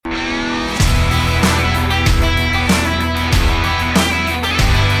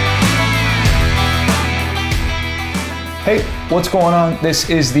Hey, what's going on? This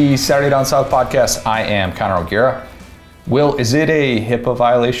is the Saturday Down South podcast. I am Connor O'Gara. Will, is it a HIPAA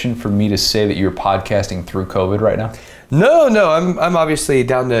violation for me to say that you're podcasting through COVID right now? No, I'm obviously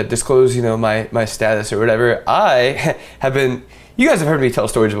down to disclose, my status or whatever. I have been, you guys have heard me tell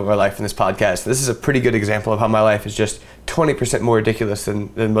stories about my life in this podcast. This is a pretty good example of how my life is just 20% more ridiculous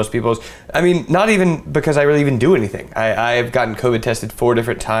than most people's. I mean, not even because I really even do anything. I've gotten COVID tested 4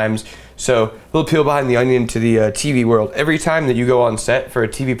 different times. So a little peel behind the onion to the TV world. Every time that you go on set for a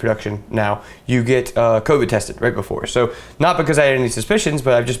TV production now, you get COVID tested right before. So not because I had any suspicions,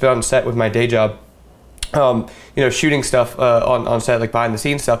 but I've just been on set with my day job, shooting stuff on set, like behind the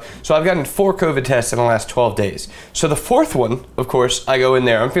scenes stuff. So I've gotten 4 COVID tests in the last 12 days. So the 4th one, of course, I go in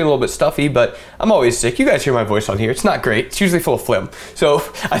there. I'm feeling a little bit stuffy, but I'm always sick. You guys hear my voice on here. It's not great. It's usually full of phlegm. So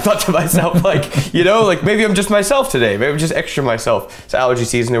I thought to myself, maybe I'm just myself today. Maybe I'm just extra myself. It's allergy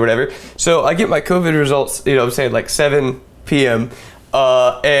season or whatever. So I get my COVID results, like 7 p.m.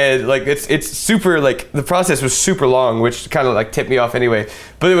 And it's super, the process was super long, which kind of tipped me off anyway.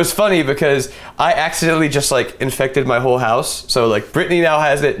 But it was funny because I accidentally just infected my whole house. So Brittany now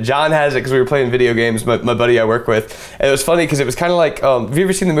has it, John has it because we were playing video games, my buddy I work with. And it was funny because it was kind of have you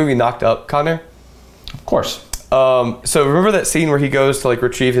ever seen the movie Knocked Up, Connor? Of course. So remember that scene where he goes to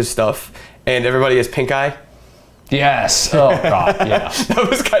retrieve his stuff and everybody has pink eye? Yes. Oh, God, yeah. That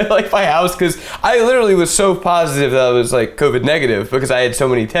was kind of like my house because I literally was so positive that I was COVID negative because I had so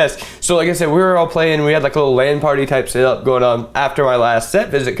many tests. So like I said, we were all playing. We had a little LAN party type setup going on after my last set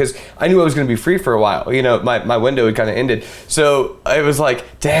visit because I knew I was going to be free for a while. My window had kind of ended. So it was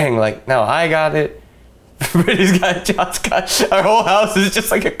dang, now I got it. Brittany's got it, John's got it. Our whole house is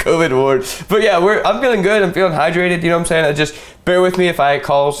just like a COVID ward. But yeah, I'm feeling good. I'm feeling hydrated. You know what I'm saying? Just bear with me if I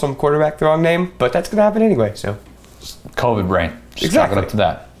call some quarterback the wrong name, but that's going to happen anyway, so. COVID brain. Just exactly. Chalk it up to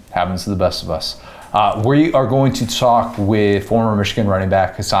that. Happens to the best of us. We are going to talk with former Michigan running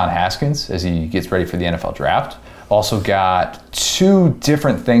back Hassan Haskins as he gets ready for the NFL draft. Also got 2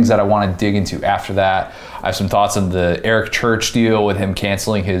 different things that I want to dig into after that. I have some thoughts on the Eric Church deal with him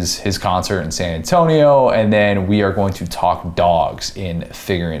canceling his concert in San Antonio, and then we are going to talk dogs in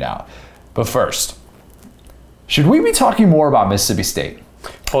Figuring It Out. But first, should we be talking more about Mississippi State?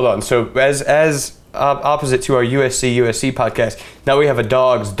 Hold on. So as opposite to our USC podcast, now we have a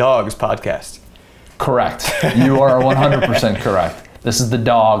dogs podcast. Correct. You are 100% correct. This is the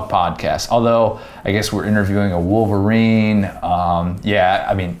dog podcast. Although I guess we're interviewing a Wolverine. Wolverine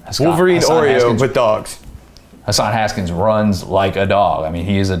Hassan Oreo Haskins, with dogs. Hassan Haskins runs like a dog.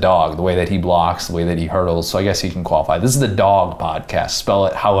 He is a dog. The way that he blocks, the way that he hurdles. So I guess he can qualify. This is the dog podcast. Spell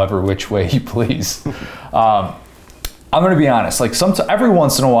it however which way you please. I'm going to be honest. Every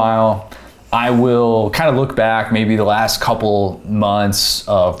once in a while, I will kind of look back maybe the last couple months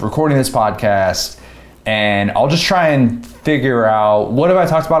of recording this podcast, and I'll just try and figure out what have I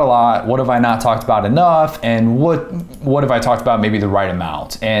talked about a lot, what have I not talked about enough, and what have I talked about maybe the right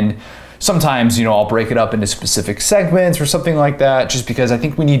amount. And sometimes, I'll break it up into specific segments or something like that, just because I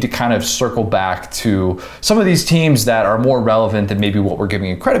think we need to kind of circle back to some of these teams that are more relevant than maybe what we're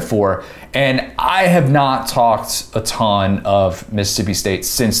giving it credit for. And I have not talked a ton of Mississippi State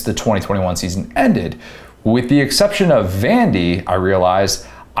since the 2021 season ended. With the exception of Vandy, I realized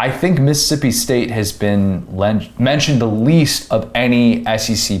I think Mississippi State has been mentioned the least of any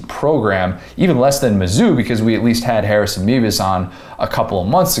SEC program, even less than Mizzou, because we at least had Harrison Mevis on a couple of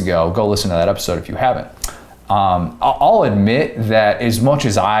months ago. Go listen to that episode if you haven't. I'll admit that as much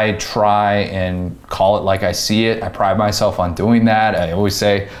as I try and call it like I see it, I pride myself on doing that. I always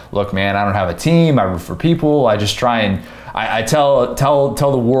say, look, man, I don't have a team. I root for people. I just try and I tell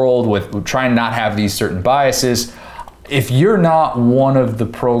the world with trying not have these certain biases. If you're not one of the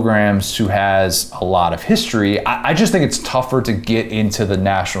programs who has a lot of history, I just think it's tougher to get into the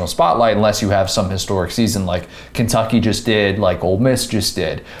national spotlight unless you have some historic season like Kentucky just did, like Ole Miss just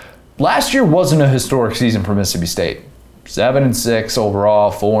did. Last year wasn't a historic season for Mississippi State. 7-6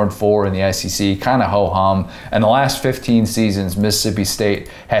 overall, 4-4 in the SEC, kind of ho-hum. And the last 15 seasons, Mississippi State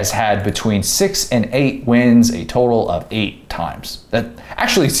has had between 6 and 8 wins, a total of 8 times. That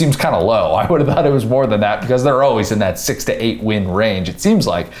actually seems kind of low. I would have thought it was more than that because they're always in that 6 to 8 win range, it seems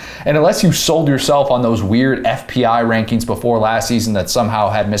like. And unless you sold yourself on those weird FPI rankings before last season that somehow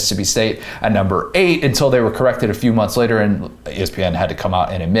had Mississippi State at number 8 until they were corrected a few months later and ESPN had to come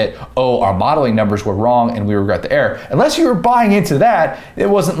out and admit, oh, our modeling numbers were wrong and we regret the error. Unless you were buying into that, it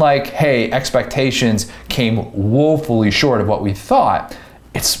wasn't like, hey, expectations came woefully short of what we thought.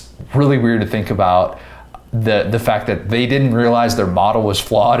 It's really weird to think about the fact that they didn't realize their model was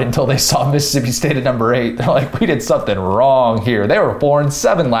flawed until they saw Mississippi State at number 8. They're like, we did something wrong here. They were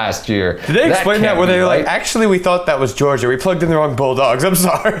 4-7 last year. Did they explain that where they were like, actually, we thought that was Georgia. We plugged in the wrong Bulldogs. I'm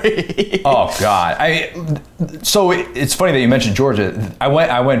sorry. Oh God. So it's funny that you mentioned Georgia. I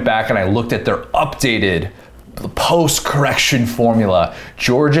went back and I looked at their updated post-correction formula.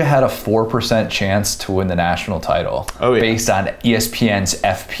 Georgia had a 4% chance to win the national title based on ESPN's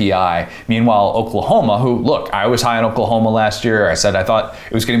FPI. Meanwhile, Oklahoma, who, look, I was high on Oklahoma last year. I said I thought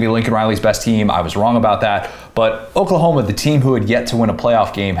it was going to be Lincoln Riley's best team. I was wrong about that. But Oklahoma, the team who had yet to win a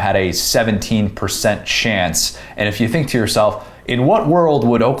playoff game, had a 17% chance. And if you think to yourself, in what world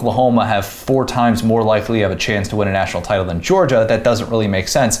would Oklahoma have 4 times more likely have a chance to win a national title than Georgia? That doesn't really make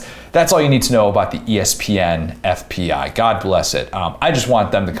sense. That's all you need to know about the ESPN FPI. God bless it. I just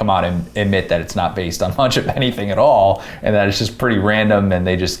want them to come out and admit that it's not based on much of anything at all, and that it's just pretty random, and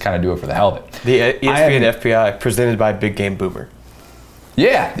they just kind of do it for the hell of it. The ESPN FPI presented by Big Game Boomer.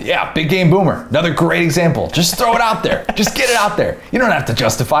 Yeah, Big Game Boomer. Another great example. Just throw it out there. Just get it out there. You don't have to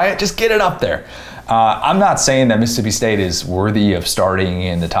justify it. Just get it up there. I'm not saying that Mississippi State is worthy of starting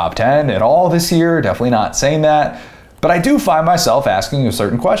in the top 10 at all this year. Definitely not saying that. But I do find myself asking a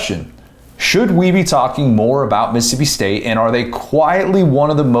certain question. Should we be talking more about Mississippi State, and are they quietly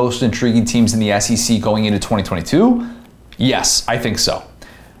one of the most intriguing teams in the SEC going into 2022? Yes, I think so.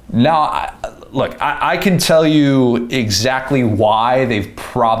 Now, look, I can tell you exactly why they've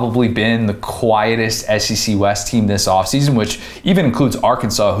probably been the quietest SEC West team this offseason, which even includes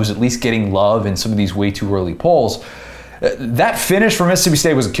Arkansas, who's at least getting love in some of these way too early polls. That finish for Mississippi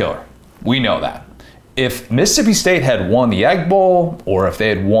State was a killer. We know that. If Mississippi State had won the Egg Bowl, or if they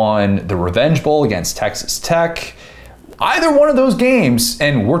had won the Revenge Bowl against Texas Tech, either one of those games,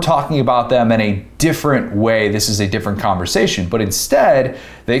 and we're talking about them in a different way, this is a different conversation, but instead,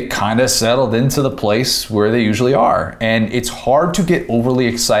 they kind of settled into the place where they usually are. And it's hard to get overly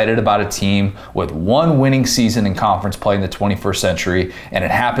excited about a team with one winning season in conference play in the 21st century, and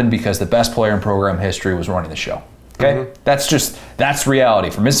it happened because the best player in program history was running the show. Okay? That's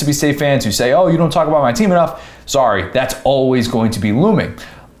reality. For Mississippi State fans who say, oh, you don't talk about my team enough, sorry, that's always going to be looming.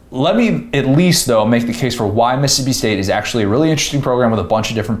 Let me at least, though, make the case for why Mississippi State is actually a really interesting program with a bunch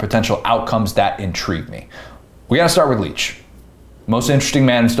of different potential outcomes that intrigue me. We got to start with Leach. Most interesting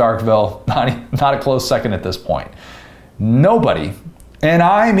man in Starkville, not a close second at this point. Nobody, and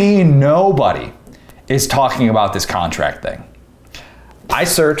I mean nobody, is talking about this contract thing. I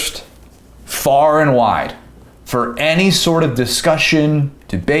searched far and wide for any sort of discussion,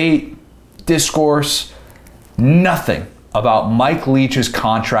 debate, discourse, nothing about Mike Leach's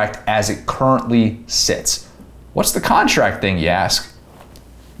contract as it currently sits. What's the contract thing, you ask?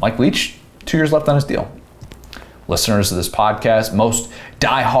 Mike Leach, 2 years left on his deal. Listeners of this podcast, most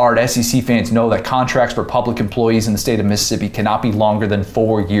diehard SEC fans know that contracts for public employees in the state of Mississippi cannot be longer than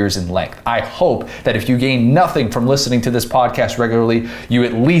 4 years in length. I hope that if you gain nothing from listening to this podcast regularly, you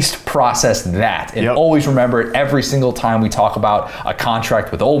at least process that. And always remember it every single time we talk about a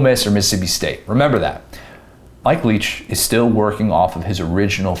contract with Ole Miss or Mississippi State. Remember that. Mike Leach is still working off of his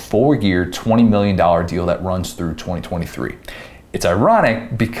original 4-year, $20 million deal that runs through 2023. It's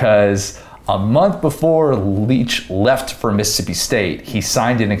ironic because a month before Leach left for Mississippi State, he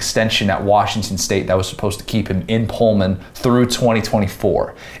signed an extension at Washington State that was supposed to keep him in Pullman through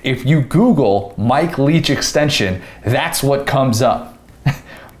 2024. If you Google Mike Leach extension, that's what comes up.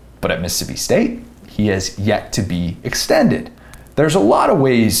 But at Mississippi State, he has yet to be extended. There's a lot of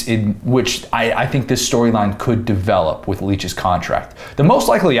ways in which I think this storyline could develop with Leach's contract. The most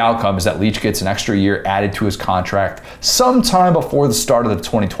likely outcome is that Leach gets an extra year added to his contract sometime before the start of the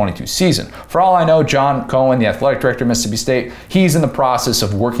 2022 season. For all I know, John Cohen, the athletic director of Mississippi State, he's in the process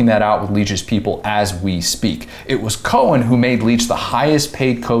of working that out with Leach's people as we speak. It was Cohen who made Leach the highest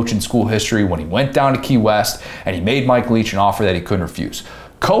paid coach in school history when he went down to Key West, and he made Mike Leach an offer that he couldn't refuse.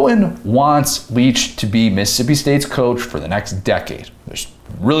 Cohen wants Leach to be Mississippi State's coach for the next decade. There's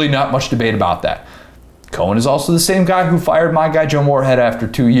really not much debate about that. Cohen is also the same guy who fired my guy Joe Moorhead after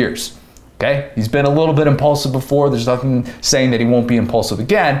 2 years. Okay? He's been a little bit impulsive before. There's nothing saying that he won't be impulsive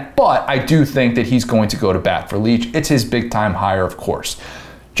again, but I do think that he's going to go to bat for Leach. It's his big time hire, of course.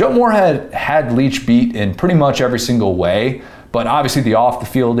 Joe Moorhead had Leach beat in pretty much every single way, but obviously the off the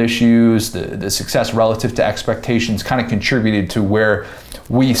field issues, the success relative to expectations kind of contributed to where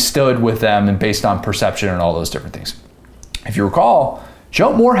we stood with them and based on perception and all those different things. If you recall,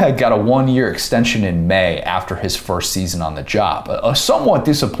 Joe Moorhead got a 1-year extension in May after his first season on the job, a somewhat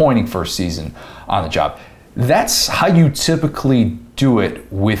disappointing first season on the job. That's how you typically do it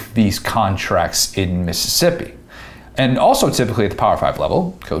with these contracts in Mississippi. And also typically at the Power 5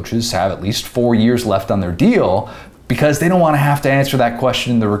 level, coaches have at least 4 years left on their deal because they don't want to have to answer that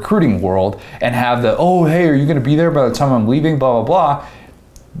question in the recruiting world and have the, oh, hey, are you going to be there by the time I'm leaving, blah, blah, blah.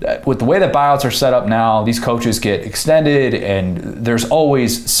 With the way that buyouts are set up now, these coaches get extended and there's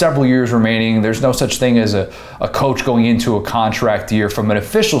always several years remaining. There's no such thing as a coach going into a contract year. From an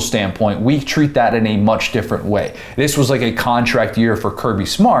official standpoint, we treat that in a much different way. This was like a contract year for Kirby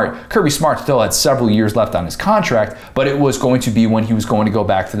Smart. Kirby Smart still had several years left on his contract, but it was going to be when he was going to go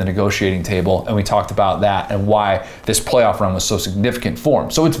back to the negotiating table, and we talked about that and why this playoff run was so significant for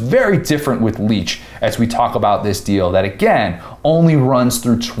him. So it's very different with Leach as we talk about this deal that, again, only runs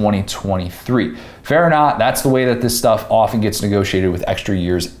through 2023. Fair or not, that's the way that this stuff often gets negotiated with extra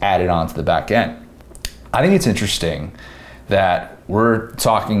years added onto the back end. I think it's interesting that we're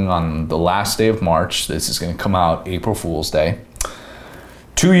talking on the last day of March. This is going to come out April Fool's Day.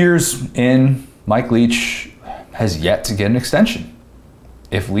 2 years in, Mike Leach has yet to get an extension.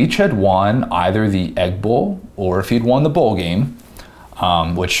 If Leach had won either the Egg Bowl or if he'd won the bowl game,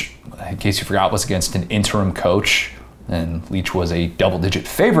 which, in case you forgot, was against an interim coach, and Leach was a double-digit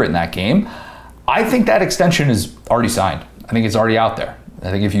favorite in that game, I think that extension is already signed. I think it's already out there. I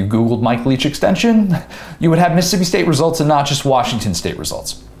think if you Googled Mike Leach extension, you would have Mississippi State results and not just Washington State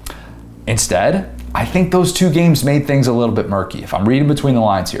results. Instead, I think those two games made things a little bit murky. If I'm reading between the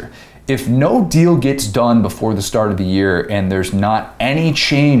lines here, if no deal gets done before the start of the year and there's not any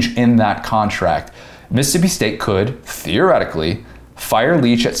change in that contract, Mississippi State could, theoretically, fire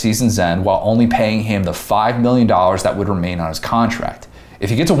Leach at season's end while only paying him the $5 million that would remain on his contract.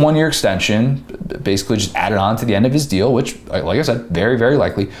 If he gets a 1-year extension, basically just added on to the end of his deal, which, like I said, very, very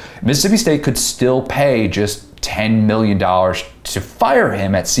likely, Mississippi State could still pay just $10 million to fire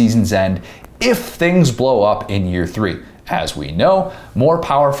him at season's end if things blow up in year 3. As we know, more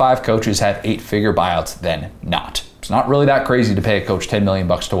Power 5 coaches have 8-figure buyouts than not. It's not really that crazy to pay a coach $10 million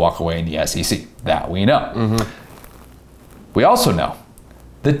to walk away in the SEC. That we know. Mm-hmm. We also know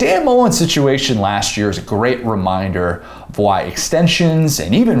the Dan Mullen situation last year is a great reminder of why extensions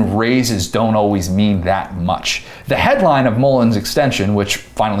and even raises don't always mean that much. The headline of Mullen's extension, which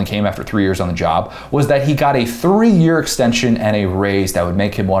finally came after 3 years on the job, was that he got a 3-year extension and a raise that would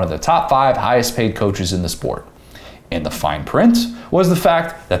make him one of the top 5 highest paid coaches in the sport. In the fine print was the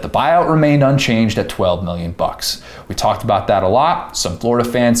fact that the buyout remained unchanged at $12 million. We talked about that a lot. Some Florida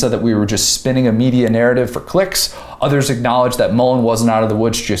fans said that we were just spinning a media narrative for clicks. Others acknowledged that Mullen wasn't out of the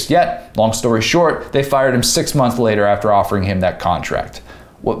woods just yet. Long story short, they fired him 6 months later after offering him that contract.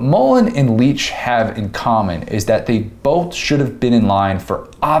 What Mullen and Leach have in common is that they both should have been in line for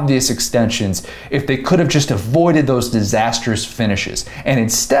obvious extensions if they could have just avoided those disastrous finishes. And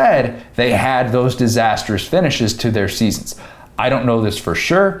instead, they had those disastrous finishes to their seasons. I don't know this for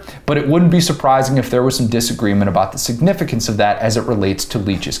sure, but it wouldn't be surprising if there was some disagreement about the significance of that as it relates to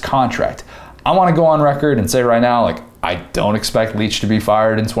Leach's contract. I want to go on record and say right now, I don't expect Leach to be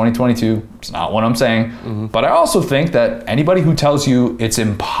fired in 2022. It's not what I'm saying. Mm-hmm. But I also think that anybody who tells you it's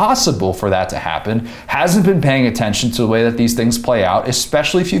impossible for that to happen hasn't been paying attention to the way that these things play out,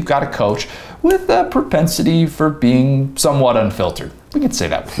 especially if you've got a coach with a propensity for being somewhat unfiltered. We can say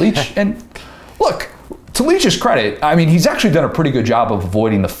that with Leach. And look, to Leach's credit, I mean, he's actually done a pretty good job of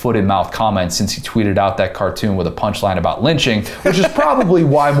avoiding the foot-in-mouth comments since he tweeted out that cartoon with a punchline about lynching, which is probably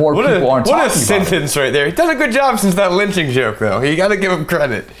why more people aren't talking about it. What a sentence right there. He's done a good job since that lynching joke, though. You got to give him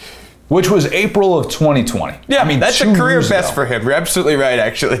credit. Which was April of 2020. Yeah, I mean, that's a career best for him. You're absolutely right,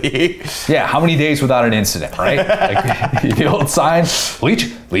 actually. Yeah, how many days without an incident, right? The old sign.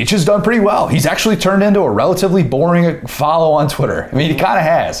 Leach has done pretty well. He's actually turned into a relatively boring follow on Twitter. I mean, he kind of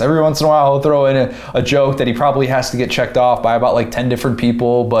has. Every once in a while, he'll throw in a joke that he probably has to get checked off by about 10 different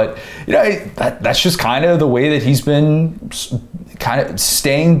people. But, that's just kind of the way that he's been kind of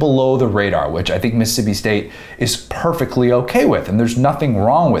staying below the radar, which I think Mississippi State is perfectly okay with. And there's nothing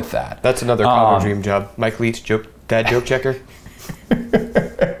wrong with that. That's another college dream job. Mike Leach, dad joke checker.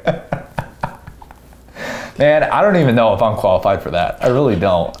 Man, I don't even know if I'm qualified for that. I really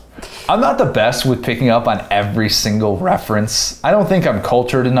don't. I'm not the best with picking up on every single reference. I don't think I'm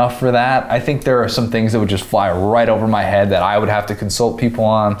cultured enough for that. I think there are some things that would just fly right over my head that I would have to consult people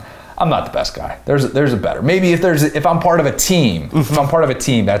on. I'm not the best guy. There's a better. Maybe if I'm part of a team,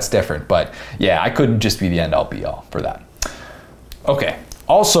 that's different. But yeah, I couldn't just be the end all be all for that. Okay.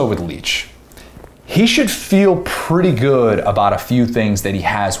 Also with Leach, he should feel pretty good about a few things that he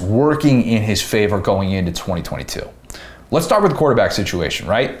has working in his favor going into 2022. let's start with the quarterback situation,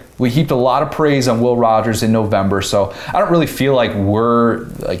 right? We heaped a lot of praise on Will Rogers in November, so I don't really feel like we're,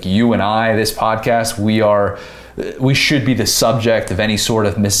 like you and I, this podcast, we should be the subject of any sort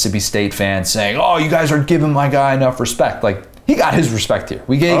of Mississippi State fan saying, oh, you guys aren't giving my guy enough respect. Like, he got his respect here.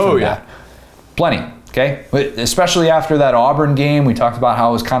 We gave him that. Plenty, okay? But especially after that Auburn game, we talked about how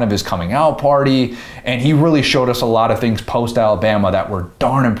it was kind of his coming out party, and he really showed us a lot of things post-Alabama that were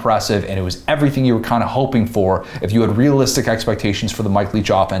darn impressive, and it was everything you were kind of hoping for if you had realistic expectations for the Mike Leach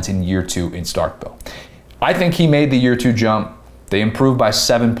offense in year 2 in Starkville. I think he made the year 2 jump. They improved by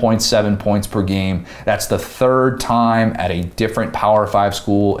 7.7 points per game. That's the third time at a different Power 5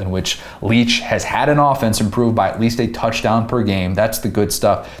 school in which Leach has had an offense improve by at least a touchdown per game. That's the good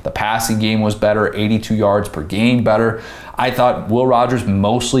stuff. The passing game was better, 82 yards per game better. I thought Will Rogers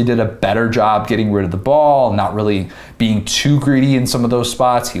mostly did a better job getting rid of the ball, not really being too greedy in some of those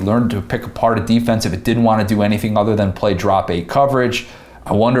spots. He learned to pick apart a defense if it didn't want to do anything other than play drop 8 coverage.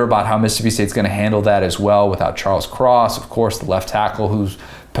 I wonder about how Mississippi State's going to handle that as well without Charles Cross, of course, the left tackle who's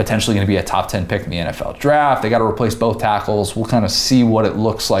potentially going to be a top 10 pick in the NFL draft. They got to replace both tackles. We'll kind of see what it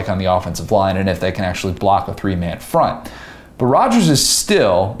looks like on the offensive line and if they can actually block a 3-man front. But Rogers is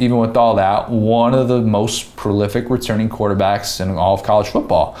still, even with all that, one of the most prolific returning quarterbacks in all of college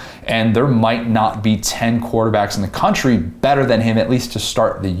football. And there might not be 10 quarterbacks in the country better than him, at least to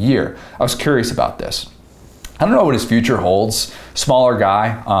start the year. I was curious about this. I don't know what his future holds. Smaller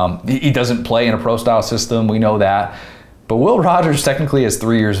guy. He doesn't play in a pro-style system. We know that. But Will Rogers technically has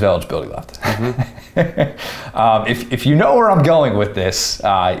 3 years of eligibility left. Mm-hmm. If you know where I'm going with this,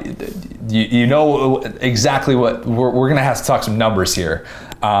 you know exactly what we're going to have to talk some numbers here.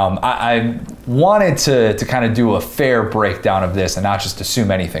 I wanted to kind of do a fair breakdown of this and not just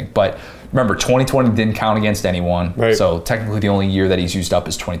assume anything. But remember, 2020 didn't count against anyone. Right. So technically the only year that he's used up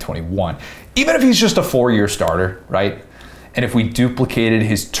is 2021. Even if he's just a 4-year starter, right? And if we duplicated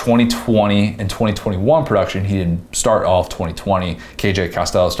his 2020 and 2021 production, he didn't start all of 2020. KJ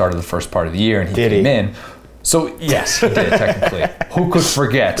Costello started the first part of the year and he came in. So yes, he did technically. Who could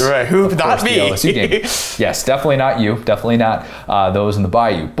forget? Right, who? Not me. LSU game. Yes, definitely not you. Definitely not those in the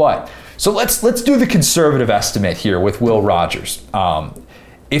Bayou. But so let's do the conservative estimate here with Will Rogers.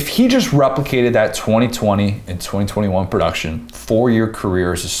 If he just replicated that 2020 and 2021 production, 4-year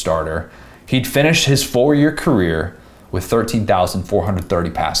career as a starter, he'd finish his 4-year career with 13,430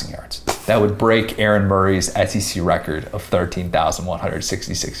 passing yards. That would break Aaron Murray's SEC record of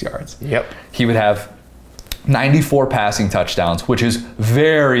 13,166 yards. Yep. He would have 94 passing touchdowns, which is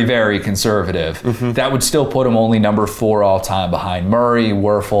very, very conservative. Mm-hmm. That would still put him only number 4 all time behind Murray,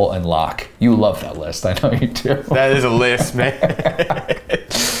 Werfel, and Locke. You love that list. I know you do. That is a list, man.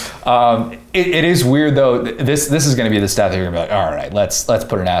 It is weird though. This is going to be the stat that you're going to be like, all right, let's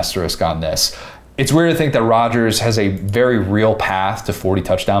put an asterisk on this. It's weird to think that Rogers has a very real path to 40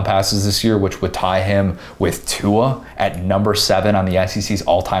 touchdown passes this year, which would tie him with Tua at number 7 on the SEC's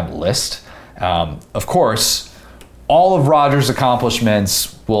all-time list. Of course, all of Rogers'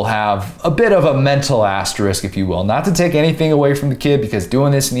 accomplishments will have a bit of a mental asterisk, if you will. Not to take anything away from the kid, because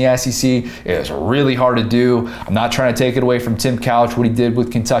doing this in the SEC is really hard to do. I'm not trying to take it away from Tim Couch, what he did with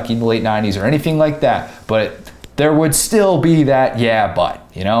Kentucky in the late 90s or anything like that. But there would still be that, yeah, but,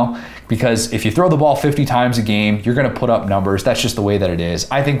 you know? Because if you throw the ball 50 times a game, you're going to put up numbers. That's just the way that it is.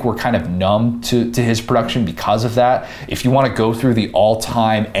 I think we're kind of numb to his production because of that. If you want to go through the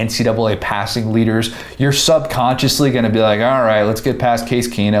all-time NCAA passing leaders, you're subconsciously going to be like, all right, let's get past Case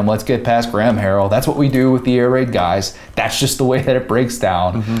Keenum. Let's get past Graham Harrell. That's what we do with the air raid guys. That's just the way that it breaks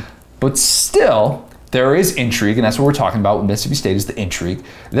down. Mm-hmm. But still, there is intrigue, and that's what we're talking about with Mississippi State is the intrigue.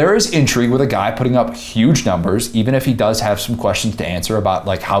 There is intrigue with a guy putting up huge numbers, even if he does have some questions to answer about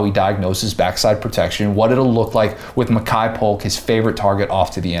like how he diagnoses backside protection, what it'll look like with Makai Polk, his favorite target,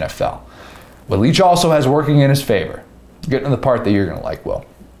 off to the NFL. What Leach also has working in his favor, getting to the part that you're going to like, Will.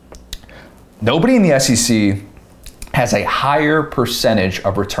 Nobody in the SEC has a higher percentage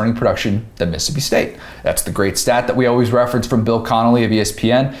of returning production than Mississippi State. That's the great stat that we always reference from Bill Connolly of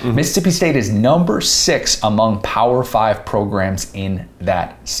ESPN. Mm-hmm. Mississippi State is number 6 among Power 5 programs in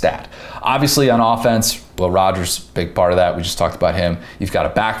that stat. Obviously on offense, Will Rogers, big part of that. We just talked about him. You've got a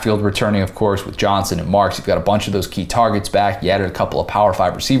backfield returning, of course, with Johnson and Marks. You've got a bunch of those key targets back. You added a couple of Power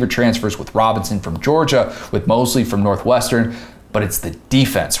 5 receiver transfers with Robinson from Georgia, with Mosley from Northwestern. But it's the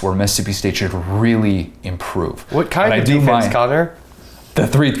defense where Mississippi State should really improve. What kind of defense, Connor? The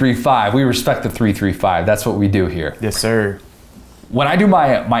 3-3-5. We respect the 3-3-5. That's what we do here. Yes, sir. When I do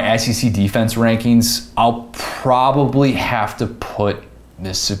my SEC defense rankings, I'll probably have to put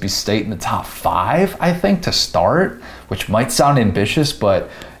Mississippi State in the top 5, I think, to start, which might sound ambitious, but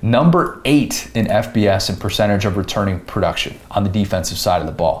Number 8 in FBS in percentage of returning production on the defensive side of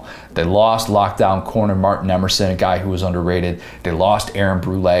the ball. They lost lockdown corner Martin Emerson, a guy who was underrated. They lost Aaron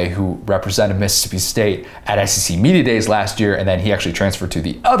Brule, who represented Mississippi State at SEC Media Days last year, and then he actually transferred to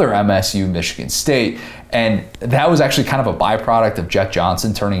the other MSU, Michigan State. And that was actually kind of a byproduct of Jet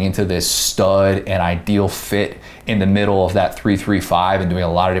Johnson turning into this stud and ideal fit in the middle of that 3-3-5 and doing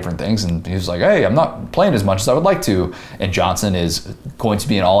a lot of different things. And he was like, hey, I'm not playing as much as I would like to. And Johnson is going to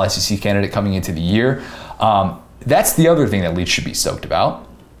be an all-SEC candidate coming into the year. That's the other thing that Leach should be stoked about.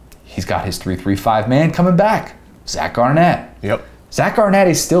 He's got his 3-3-5 man coming back, Zach Arnett. Yep. Zach Arnett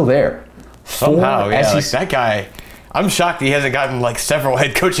is still there. Somehow, yeah, like that guy, I'm shocked he hasn't gotten like several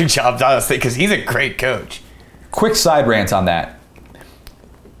head coaching jobs, honestly, because he's a great coach. Quick side rant on that.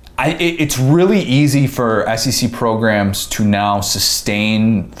 It's really easy for SEC programs to now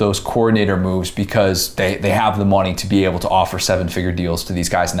sustain those coordinator moves because they have the money to be able to offer 7-figure deals to these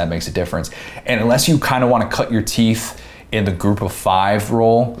guys, and that makes a difference. And unless you kind of want to cut your teeth in the group of 5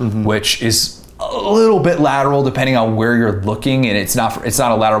 role, which is a little bit lateral depending on where you're looking, and it's not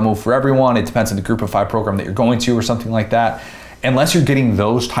a lateral move for everyone. It depends on the group of 5 program that you're going to or something like that. Unless you're getting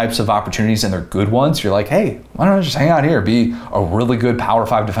those types of opportunities and they're good ones, you're like, hey, why don't I just hang out here, be a really good Power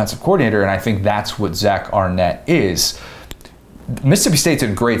 5 defensive coordinator? And I think that's what Zach Arnett is. Mississippi State's in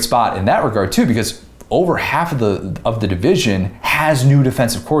a great spot in that regard too, because over half of the division has new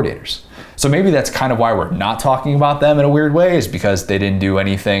defensive coordinators. So maybe that's kind of why we're not talking about them in a weird way, is because they didn't do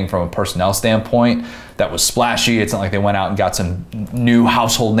anything from a personnel standpoint that was splashy. It's not like they went out and got some new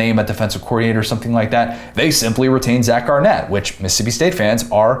household name at defensive coordinator or something like that. They simply retained Zach Arnett, which Mississippi State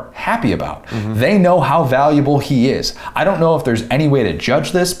fans are happy about. They know how valuable he is. I don't know if there's any way to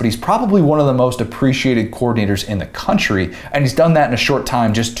judge this, but he's probably one of the most appreciated coordinators in the country, and he's done that in a short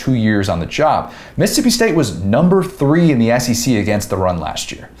time, just 2 years on the job. Mississippi State was number 3 in the SEC against the run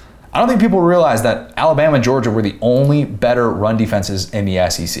last year. I don't think people realize that Alabama and Georgia were the only better run defenses in the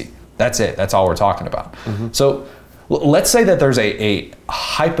SEC. That's it. That's all we're talking about. So let's say that there's a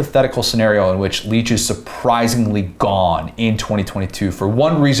hypothetical scenario in which Leach is surprisingly gone in 2022 for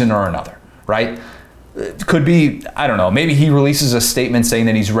one reason or another, right? It could be, I don't know, maybe he releases a statement saying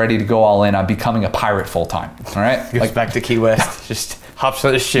that he's ready to go all in on becoming a pirate full time, all right? Goes back to Key West, just hops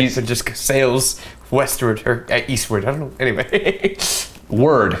on a ship and just sails westward or eastward. I don't know. Anyway.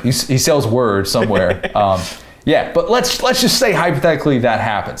 Word. He sells word somewhere. Yeah, but let's just say hypothetically that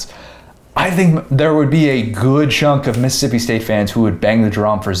happens. I think there would be a good chunk of Mississippi State fans who would bang the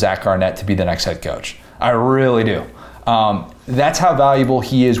drum for Zach Arnett to be the next head coach. I really do. That's how valuable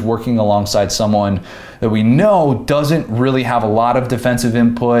he is working alongside someone that we know doesn't really have a lot of defensive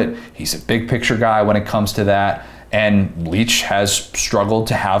input. He's a big picture guy when it comes to that. And Leach has struggled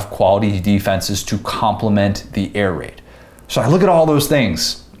to have quality defenses to complement the air raid. So I look at all those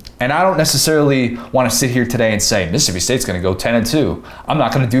things, and I don't necessarily want to sit here today and say Mississippi State's going to go 10-2. I'm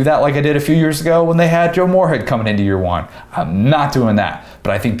not going to do that like I did a few years ago when they had Joe Moorhead coming into year 1. I'm not doing that.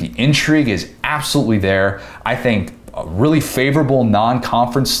 But I think the intrigue is absolutely there. I think a really favorable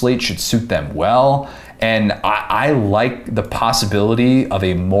non-conference slate should suit them well. And I like the possibility of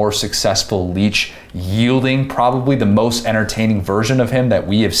a more successful Leach yielding probably the most entertaining version of him that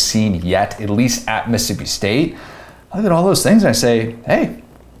we have seen yet, at least at Mississippi State. I look at all those things and I say, hey,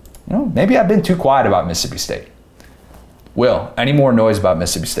 maybe I've been too quiet about Mississippi State. Will, any more noise about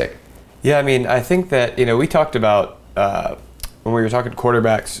Mississippi State? Yeah, I mean, I think that, we talked about when we were talking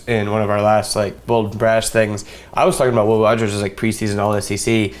quarterbacks in one of our last bold and brash things. I was talking about Will Rogers as preseason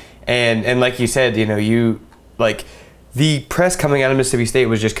All-SEC. And like you said, the press coming out of Mississippi State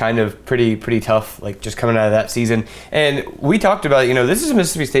was just kind of pretty tough, just coming out of that season. And we talked about, this is a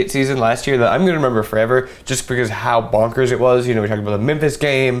Mississippi State season last year that I'm going to remember forever just because how bonkers it was. We talked about the Memphis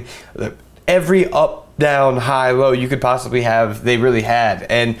game, every up, down, high, low you could possibly have, they really had.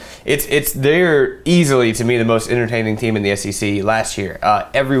 And they're easily, to me, the most entertaining team in the SEC last year.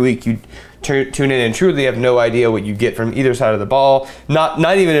 Every week you tune in and truly have no idea what you get from either side of the ball.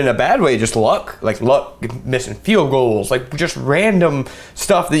 Not even in a bad way, just luck. Luck, missing field goals, just random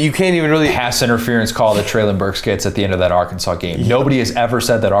stuff that you can't even really... Pass interference call that Treylon Burks gets at the end of that Arkansas game. Yeah. Nobody has ever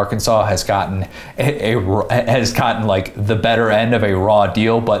said that Arkansas has gotten the better end of a raw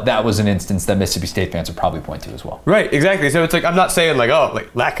deal, but that was an instance that Mississippi State fans would probably point to as well. Right, exactly. So it's I'm not saying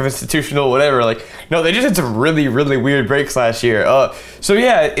lack of institutional whatever. No, they just had some really, really weird breaks last year. So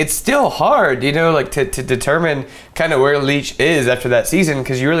yeah, it's still hard, to determine kind of where Leach is after that season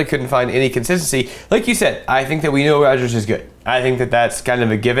because you really couldn't find any consistency. Like you said, I think that we know Rogers is good. I think that that's kind of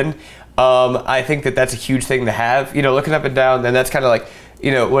a given. I think that that's a huge thing to have, looking up and down, and that's kind of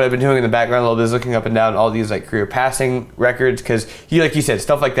what I've been doing in the background a little bit is looking up and down all these like career passing records, because like you said,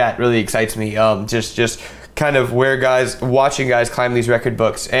 stuff like that really excites me. Just kind of watching guys climb these record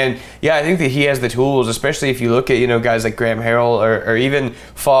books. And yeah, I think that he has the tools, especially if you look at, guys like Graham Harrell or even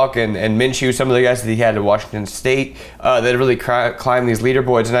Falk and Minshew, some of the guys that he had at Washington State that really climbed these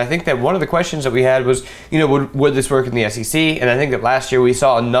leaderboards. And I think that one of the questions that we had was, would this work in the SEC? And I think that last year we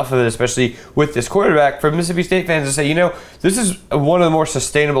saw enough of it, especially with this quarterback, for Mississippi State fans to say, this is one of the more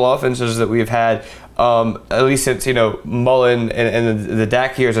sustainable offenses that we've had, at least since, Mullen and the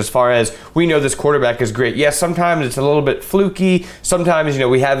Dak years, as far as we know this quarterback is great. Yes, sometimes it's a little bit fluky. Sometimes,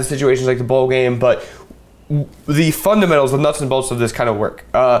 we have the situations like the bowl game, but the fundamentals, the nuts and bolts of this kind of work.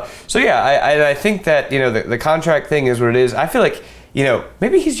 So yeah, I think that, the contract thing is what it is. I feel like,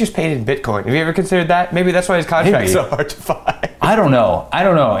 maybe he's just paid in Bitcoin. Have you ever considered that? Maybe that's why his contract's so hard to find. I don't know.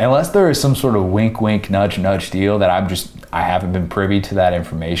 Unless there is some sort of wink, wink, nudge, nudge deal that I haven't been privy to that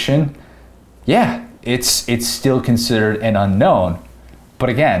information. Yeah, it's still considered an unknown. But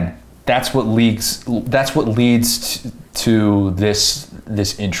again, that's what leads to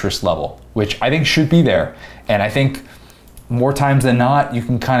this interest level, which I think should be there. And I think more times than not, you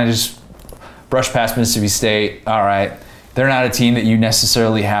can kind of just brush past Mississippi State. All right, they're not a team that you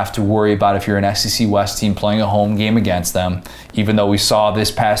necessarily have to worry about if you're an SEC West team playing a home game against them, even though we saw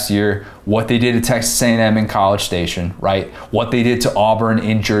this past year what they did to Texas A&M in College Station, right? What they did to Auburn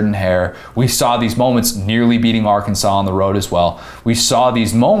in Jordan-Hare. We saw these moments nearly beating Arkansas on the road as well. We saw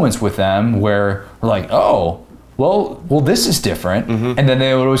these moments with them where we're like, oh, well, this is different. Mm-hmm. And then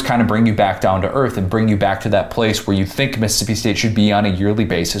they would always kind of bring you back down to earth and bring you back to that place where you think Mississippi State should be on a yearly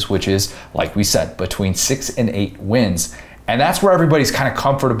basis, which is, like we said, between 6 and 8 wins. And that's where everybody's kind of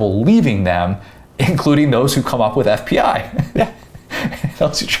comfortable leaving them, including those who come up with FPI. Yeah.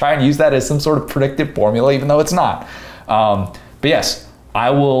 Those who try and use that as some sort of predictive formula, even though it's not. But yes, I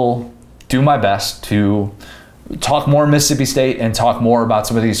will do my best to talk more Mississippi State and talk more about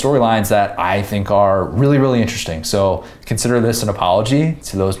some of these storylines that I think are really, really interesting. So consider this an apology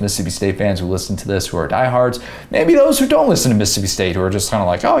to those Mississippi State fans who listen to this, who are diehards. Maybe those who don't listen to Mississippi State, who are just kind of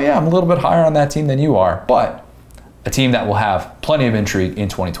like, oh yeah, I'm a little bit higher on that team than you are. But a team that will have plenty of intrigue in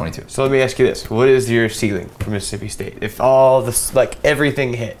 2022. So let me ask you this. What is your ceiling for Mississippi State? If all this,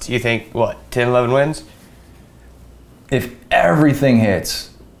 everything hits, you think, 10, 11 wins? If everything hits,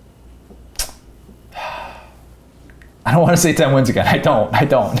 I don't want to say 10 wins again. I don't.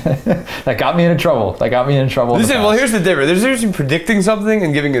 That got me into trouble. Listen, well, here's the difference. There's a difference between predicting something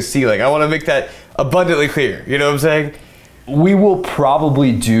and giving a ceiling. I want to make that abundantly clear. You know what I'm saying? We will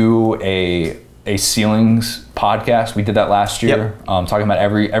probably do a ceilings podcast. We did that last year, talking about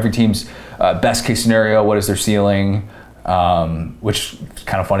every team's best case scenario. What is their ceiling? Which is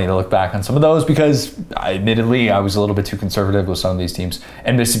kind of funny to look back on some of those, because admittedly I was a little bit too conservative with some of these teams,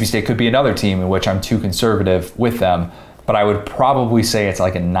 and Mississippi State could be another team in which I'm too conservative with them. But I would probably say it's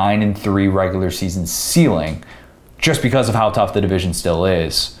like a 9-3 regular season ceiling, just because of how tough the division still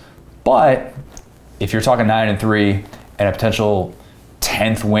is. But if you're talking 9-3 and a potential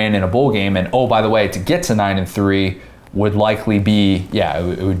 10th win in a bowl game, and oh, by the way, to get to 9-3 would likely be,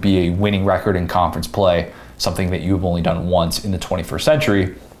 it would be a winning record in conference play, something that you've only done once in the 21st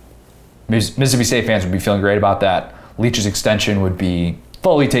century. Mississippi State fans would be feeling great about that. Leach's extension would be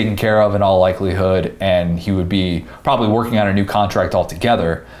fully taken care of in all likelihood, and he would be probably working on a new contract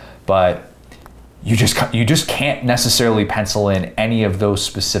altogether. But you just can't necessarily pencil in any of those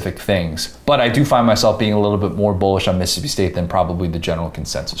specific things. But I do find myself being a little bit more bullish on Mississippi State than probably the general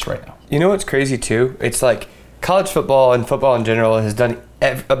consensus right now. You know what's crazy too? It's like college football and football in general has done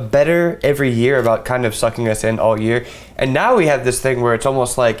better every year about kind of sucking us in all year. And now we have this thing where it's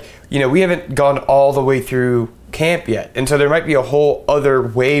almost like, we haven't gone all the way through camp yet, and so there might be a whole other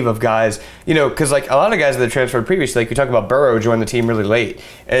wave of guys, because like a lot of guys that transferred previously, like you talk about Burrow joined the team really late,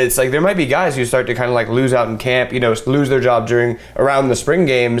 and it's like there might be guys who start to kind of like lose out in camp, lose their job around the spring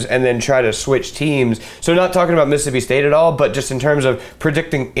games and then try to switch teams. So not talking about Mississippi State at all, but just in terms of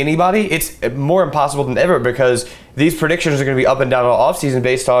predicting anybody, it's more impossible than ever, because these predictions are going to be up and down all offseason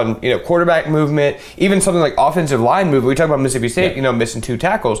based on quarterback movement, even something like offensive line movement. We talk about Mississippi State, missing 2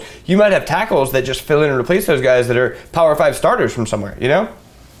 tackles. You might have tackles that just fill in and replace those guys that are Power 5 starters from somewhere.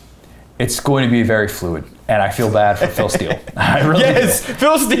 It's going to be very fluid, and I feel bad for Phil Steele. I really do.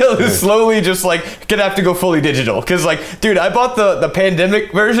 Phil Steele is slowly just gonna have to go fully digital, because dude, I bought the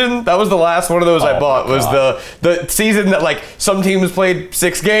pandemic version. That was the last one of those I bought. Was the season that some teams played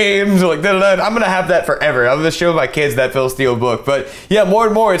 6 games or I'm gonna have that forever. I'm gonna show my kids that Phil Steele book. But yeah, more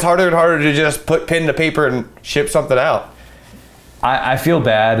and more it's harder and harder to just put pen to paper and ship something out. I feel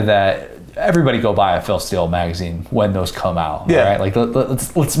bad that everybody go buy a Phil Steele magazine when those come out. Yeah. All right? Like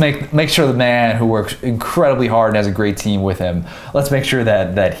let's make sure the man who works incredibly hard and has a great team with him, let's make sure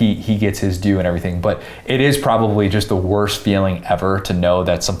that he gets his due and everything. But it is probably just the worst feeling ever to know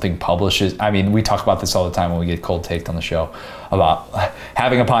that something publishes. I mean, we talk about this all the time when we get cold taked on the show about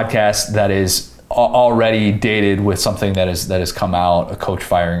having a podcast that is already dated with something that has come out, a coach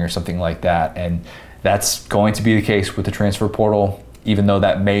firing or something like that. And that's going to be the case with the transfer portal. Even though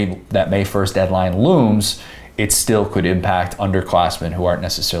that May 1st deadline looms, it still could impact underclassmen who aren't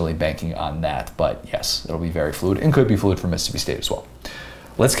necessarily banking on that. But yes, it'll be very fluid and could be fluid for Mississippi State as well.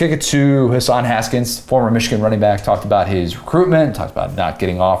 Let's kick it to Hassan Haskins, former Michigan running back, talked about his recruitment, talked about not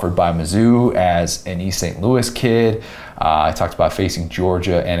getting offered by Mizzou as an East St. Louis kid. I talked about facing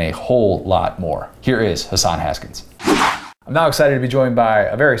Georgia and a whole lot more. Here is Hassan Haskins. I'm now excited to be joined by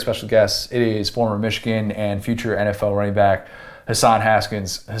a very special guest. It is former Michigan and future NFL running back Hassan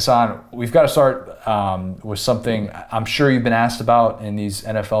Haskins. Hassan, we've got to start with something I'm sure you've been asked about in these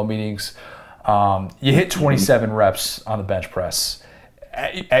NFL meetings. You hit 27 reps on the bench press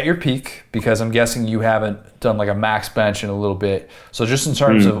at your peak, because I'm guessing you haven't done like a max bench in a little bit. So just in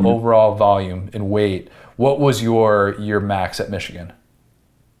terms of overall volume and weight, what was your max at Michigan?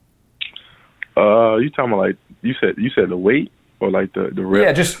 You talking about like you said the weight or like the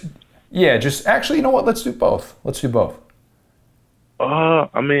reps? Just actually, you know what? Let's do both.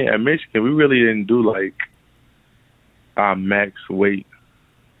 I mean, at Michigan, we really didn't do like our max weight.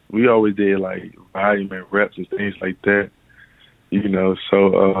 We always did like volume and reps and things like that, you know.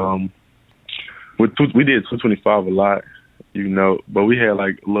 So we did 225 a lot, you know, but we had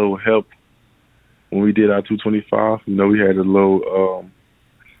like a little help when we did our 225. You know, we had a little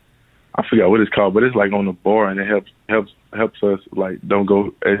I forgot what it's called, but it's like on the bar, and it helps us like don't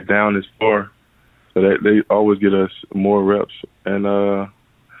go as down as far. So that they always get us more reps, and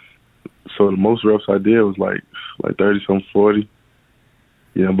so the most reps I did was like 30-some, 40.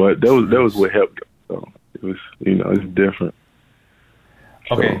 You know, but that was what helped. So it was, you know, it's different.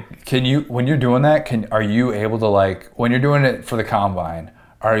 Okay, so, when you're doing that, are you able to, like, when you're doing it for the combine,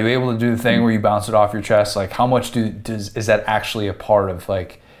 are you able to do the thing where you bounce it off your chest? Like, how much is that actually a part of,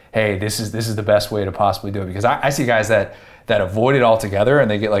 like, hey, this is the best way to possibly do it? Because I see guys that avoid it altogether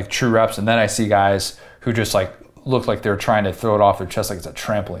and they get like true reps, and then I see guys who just like look like they're trying to throw it off their chest like it's a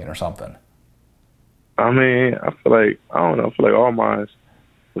trampoline or something. I mean, I feel like all mine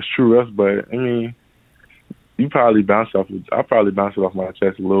was true reps, but I mean, I probably bounce it off my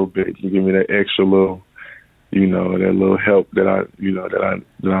chest a little bit. You give me that extra little, you know, that little help that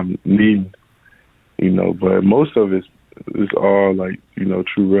I'm needing, you know. But most of it's all like, you know,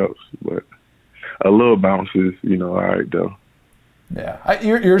 true reps, but a little bounce is, you know, all right though. Yeah,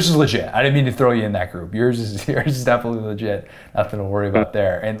 yours is legit. I didn't mean to throw you in that group. Yours is definitely legit. Nothing to worry about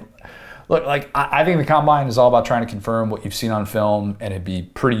there. And look, like I think the combine is all about trying to confirm what you've seen on film, and it'd be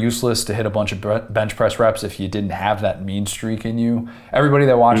pretty useless to hit a bunch of bench press reps if you didn't have that mean streak in you. Everybody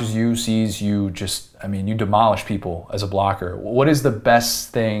that watches you sees you you demolish people as a blocker. What is the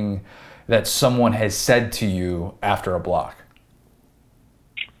best thing that someone has said to you after a block?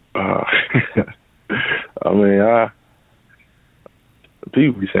 I mean,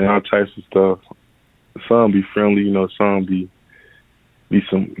 people be saying all types of stuff. Some be friendly, you know, some be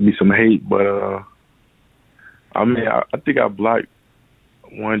some hate, but I mean, I think I blocked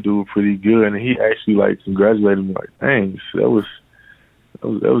one dude pretty good, and he actually like congratulated me, like, "Thanks, that was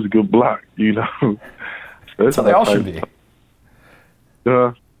a good block," you know. So that's how they all should be.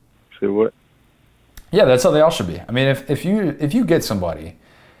 Say what? Yeah, that's how they all should be. I mean, if you get somebody,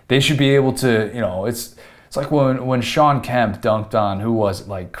 they should be able to, you know, it's like when Sean Kemp dunked on, who was it,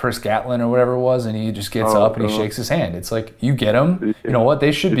 like Chris Gatlin or whatever it was, and he just gets up and he shakes his hand. It's like, you get them, you know what,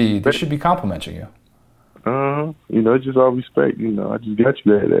 they should be complimenting you. You know, just all respect, you know, I just got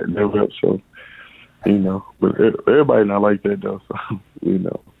you that rep, so, you know, but everybody not like that though, so, you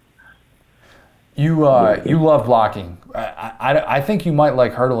know. You love blocking. I think you might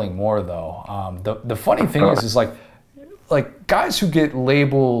like hurdling more though. The funny thing is like guys who get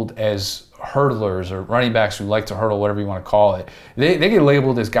labeled as hurdlers or running backs who like to hurdle, whatever you want to call it, they get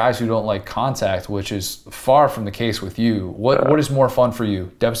labeled as guys who don't like contact, which is far from the case with you. What is more fun for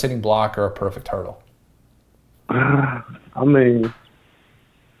you, devastating block or a perfect hurdle? I mean,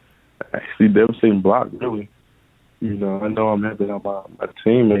 actually devastating block, really. You know, I know I'm helping out my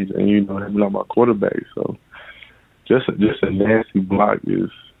teammates and, you know, helping out my quarterback. So just a nasty block is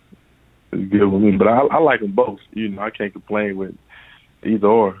good with me. But I like them both. You know, I can't complain with either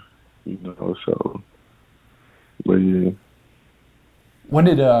or. You know, so, but yeah. When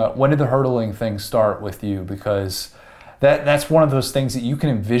did the hurdling thing start with you? Because that's one of those things that you can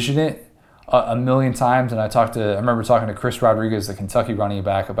envision it, a million times, and I remember talking to Chris Rodriguez, the Kentucky running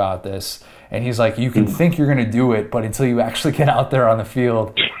back, about this, and he's like, you can think you're going to do it, but until you actually get out there on the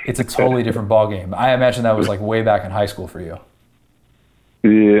field, it's a totally different ballgame. I imagine that was like way back in high school for you.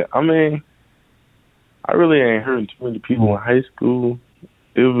 Yeah, I mean, I really ain't heard too many people in high school.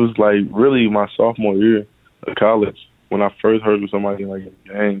 It was like really my sophomore year of college when I first heard of somebody like a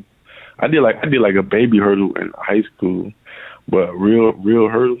game. I did like a baby hurdle in high school, but real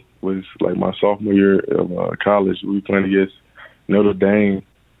hurdle was like my sophomore year of college. We were playing against Notre Dame,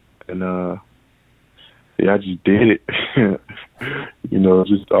 and I just did it.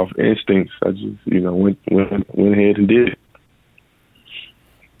 Just off instincts. I just went ahead and did it.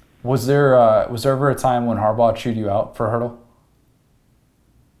 Was there ever a time when Harbaugh chewed you out for a hurdle?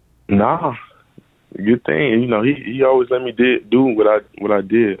 Nah, good thing. He always let me do what I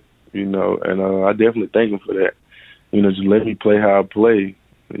did. And I definitely thank him for that. Just let me play how I play.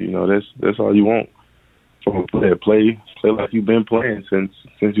 That's all you want from a player. Play like you've been playing since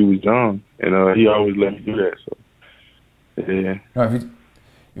you was young. And he always let me do that. So yeah.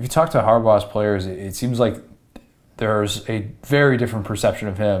 If you talk to Harbaugh's players, it seems like there's a very different perception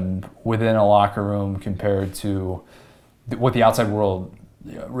of him within a locker room compared to what the outside world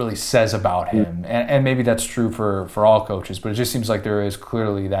really says about him. And maybe that's true for all coaches, but it just seems like there is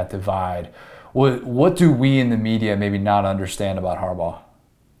clearly that divide. What do we in the media maybe not understand about Harbaugh?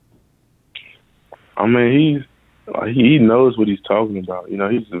 I mean, he knows what he's talking about.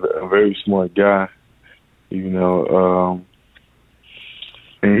 He's a very smart guy. And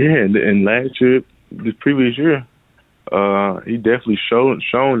last year, this previous year, he definitely shown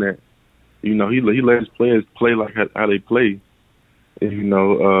that. He let his players play like how they play.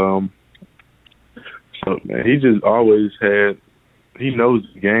 So man, he just always he knows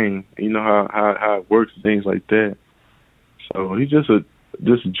the game. How it works and things like that. So he's just a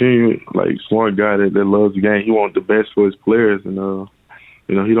genuine, like, smart guy that loves the game. He wants the best for his players, and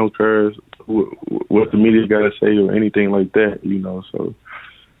he don't care what the media got to say or anything like that. So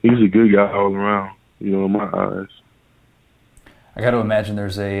he's a good guy all around. In my eyes. I got to imagine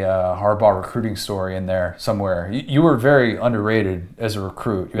there's a Harbaugh recruiting story in there somewhere. You were very underrated as a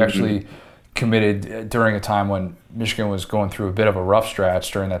recruit. You actually committed during a time when Michigan was going through a bit of a rough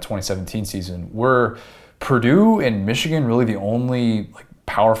stretch during that 2017 season. Were Purdue and Michigan really the only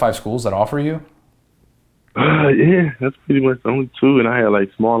Power 5 schools that offer you? Yeah, that's pretty much the only two. And I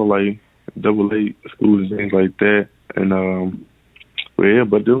had smaller AA schools and things like that. And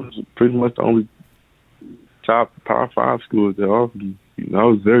but there was pretty much the only top Power 5 schools that offered me. I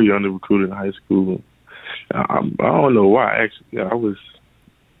was very under recruited in high school. I don't know why. Actually,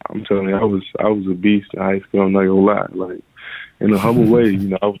 I'm telling you, I was a beast in high school. I'm not gonna lie. In a humble way,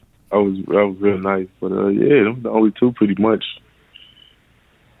 I was real nice. But yeah, those were the only two pretty much.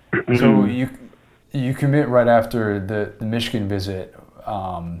 So you commit right after the Michigan visit,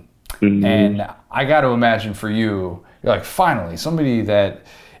 and I got to imagine for you, you're like, finally somebody that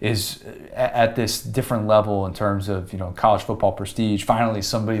is at this different level in terms of college football prestige. Finally,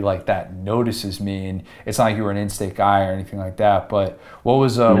 somebody like that notices me, and it's not like you were an in-state guy or anything like that. But what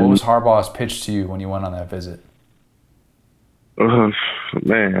was Harbaugh's pitch to you when you went on that visit? Man,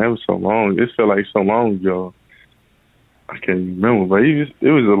 that was so long. It felt like so long ago. I can't even remember, but it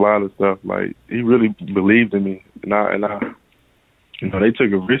was a lot of stuff. He really believed in me, and I they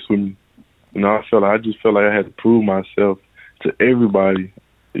took a risk with me. I just felt like I had to prove myself to everybody.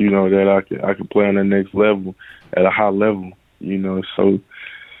 That I could play on the next level at a high level. So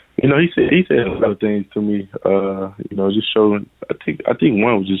he said a lot of things to me. Just showing. I think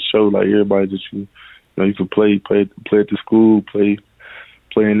one was just show everybody that you can play at the school, play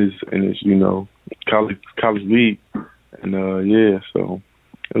in this college league, and so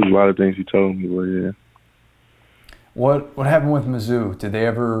there was a lot of things he told me. But yeah. What happened with Mizzou? Did they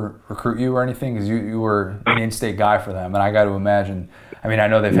ever recruit you or anything? Because you were an in-state guy for them, and I got to imagine. I mean, I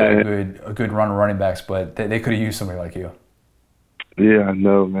know they've had a good run of running backs, but they could have used somebody like you. Yeah, I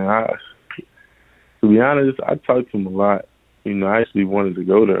know, man. To be honest, I talked to them a lot. I actually wanted to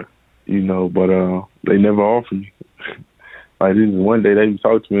go there, but they never offered me. One day they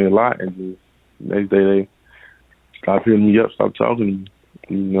talked to me a lot, and the next day they stopped hitting me up, stopped talking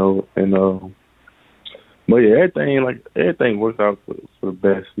to me, and but yeah, everything worked out for the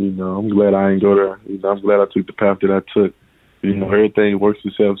best. I'm glad I didn't go there. I'm glad I took the path that I took. Everything works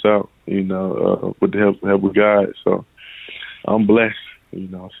itself out. With the help of God. So I'm blessed.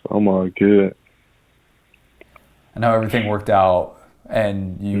 So I'm all good. I know everything worked out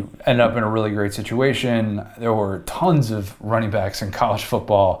and you end up in a really great situation. There were tons of running backs in college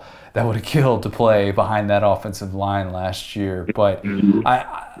football that would have killed to play behind that offensive line last year. But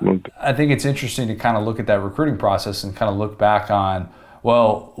I think it's interesting to kind of look at that recruiting process and kind of look back on,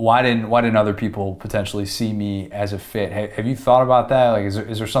 well, why didn't other people potentially see me as a fit? Have you thought about that? Like, is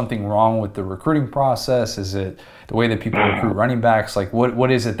there something wrong with the recruiting process? Is it the way that people recruit running backs? Like,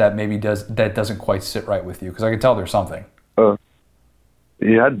 what is it that maybe doesn't quite sit right with you? Because I can tell there's something.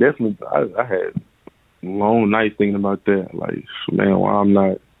 Yeah, I had long nights thinking about that. Like, man,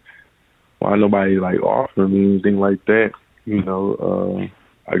 why nobody like offering me anything like that? You know,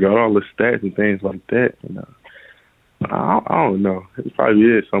 I got all the stats and things like that. And, I don't know. It probably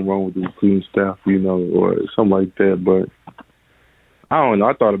is something wrong with the recruiting staff, you know, or something like that. But I don't know.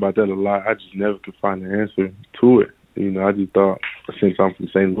 I thought about that a lot. I just never could find an answer to it. You know, I just thought since I'm from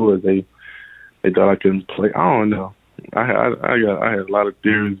St. Louis, they thought I couldn't play. I don't know. I had a lot of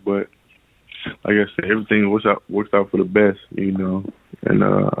theories, but like I said, everything works out for the best, you know. And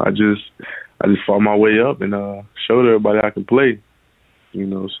I just fought my way up and showed everybody I can play, you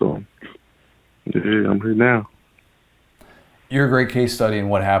know. So yeah, I'm here now. You're a great case study in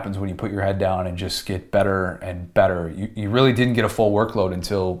what happens when you put your head down and just get better and better. You really didn't get a full workload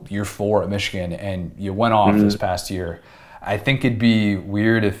until year 4 at Michigan, and you went off this past year. I think it'd be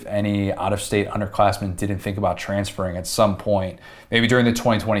weird if any out-of-state underclassmen didn't think about transferring at some point, maybe during the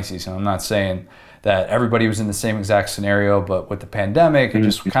 2020 season. I'm not saying that everybody was in the same exact scenario, but with the pandemic and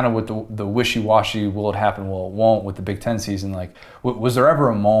just kind of with the wishy-washy, will it happen, will it won't, with the Big Ten season, like, was there ever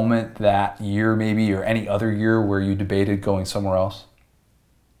a moment that year maybe or any other year where you debated going somewhere else?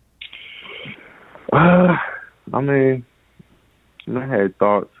 I mean, I had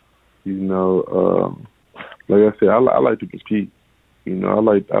thoughts, you know. Like I said, I like to compete. You know,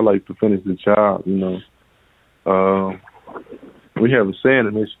 I like to finish the job. You know, we have a saying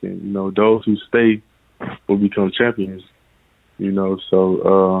in Michigan. You know, those who stay will become champions. You know,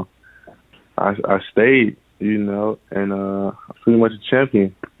 so I stayed. You know, and I'm pretty much a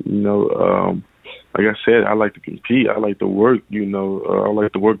champion. You know, like I said, I like to compete. I like to work. You know, I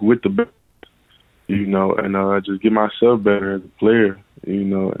like to work with the best. You know, and just get myself better as a player. You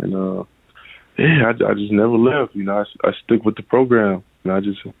know, and yeah, I just never left. You know, I stick with the program, and I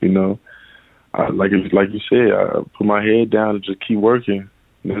just, you know, like you said, I put my head down and just keep working.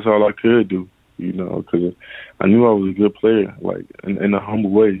 And that's all I could do, you know, because I knew I was a good player, like in a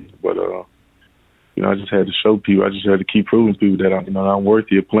humble way. But you know, I just had to show people. I just had to keep proving people that I'm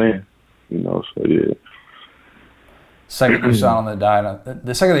worthy of playing. You know, so yeah. The second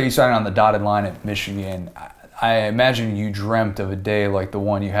that you signed on the dotted line at Michigan, I imagine you dreamt of a day like the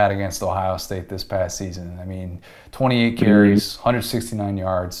one you had against Ohio State this past season. I mean, 28 carries, 169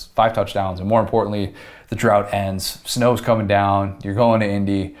 yards, 5 touchdowns, and more importantly, the drought ends. Snow's coming down. You're going to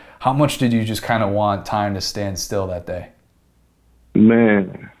Indy. How much did you just kind of want time to stand still that day?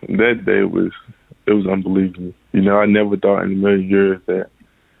 Man, that day was unbelievable. You know, I never thought in a million years that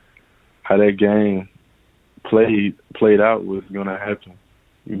how that game played out was going to happen.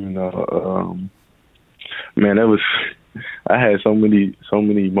 You know, man, I had so many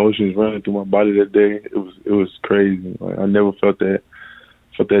emotions running through my body that day. It was crazy. Like, I never felt that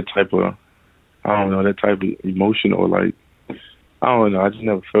type of, I don't know, that type of emotion, or like, I don't know, I just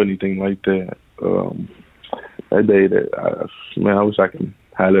never felt anything like that. That day, I wish I could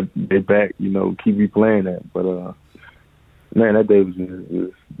have that day back, you know, keep replaying that. But man, that day was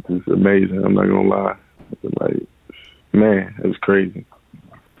just amazing. I'm not gonna lie. Like, man, it was crazy.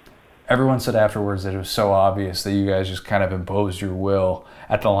 Everyone said afterwards that it was so obvious that you guys just kind of imposed your will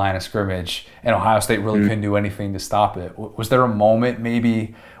at the line of scrimmage, and Ohio State really couldn't do anything to stop it. Was there a moment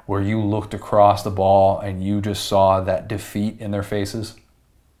maybe where you looked across the ball and you just saw that defeat in their faces?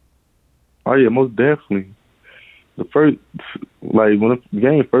 Oh yeah, most definitely. The first, like when the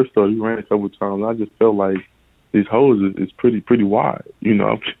game first started, we ran a couple of times. I just felt like these holes is pretty wide. You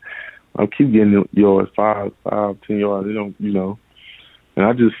know, I keep getting yards, 5, 10 yards. They don't, you know. And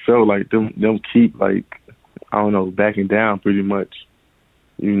I just felt like them keep, like, I don't know, backing down pretty much.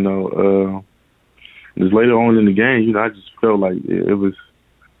 You know, just later on in the game, you know, I just felt like they was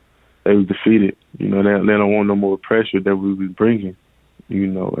defeated. You know, they don't want no more pressure that we was bringing. You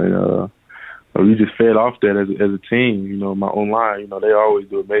know, and we just fed off that as a team. You know, my own line. You know, they always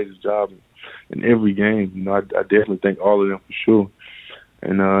do an amazing job in every game. You know, I definitely thank all of them for sure.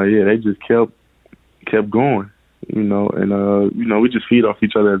 And yeah, they just kept going. You know, and you know, we just feed off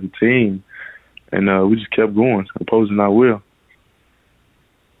each other as a team, and we just kept going, opposing our will.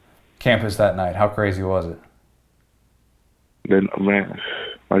 Campus that night, how crazy was it? Then, man,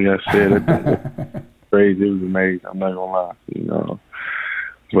 like I said, crazy. It was amazing. I'm not gonna lie, you know.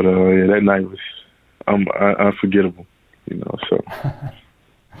 But yeah, that night was unforgettable, you know. So.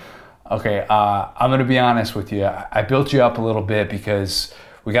 Okay, I'm going to be honest with you. I built you up a little bit because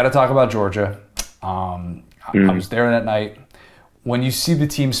we got to talk about Georgia. I was there that night. When you see the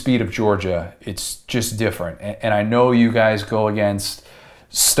team speed of Georgia, it's just different. And I know you guys go against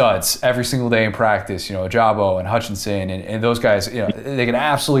studs every single day in practice, you know, Ajabo and Hutchinson and those guys, you know, they can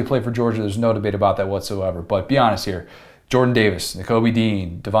absolutely play for Georgia. There's no debate about that whatsoever. But be honest here, Jordan Davis, Nakobe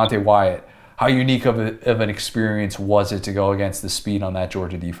Dean, Devontae Wyatt, how unique of an experience was it to go against the speed on that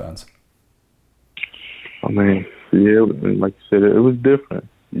Georgia defense? I mean, yeah, like you said, it was different.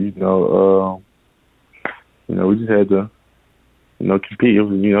 You know, we just had to, you know, compete. It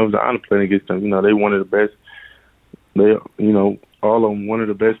was, you know, it was an honor playing against them. You know, they one of the best. They, you know, all of them one of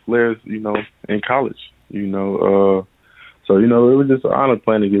the best players, you know, in college. You know, so you know, it was just an honor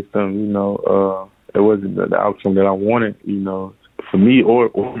playing against them. You know, it wasn't the outcome that I wanted. You know, for me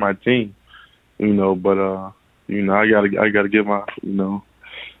or my team. You know, but you know, I gotta give my, you know,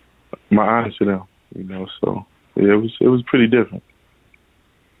 my honor to them. You know, so yeah, it was pretty different.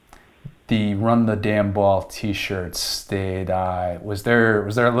 The Run the Damn Ball T-shirts, was there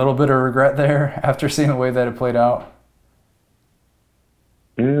a little bit of regret there after seeing the way that it played out?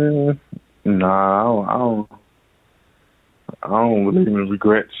 Nah, I don't really even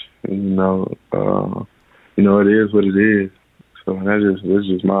regret. You know, it is what it is. So that's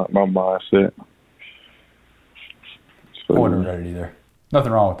just my mindset. So, I wouldn't regret it either.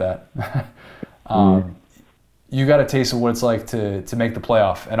 Nothing wrong with that. You got a taste of what it's like to make the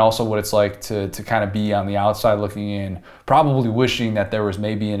playoff, and also what it's like to kind of be on the outside looking in, probably wishing that there was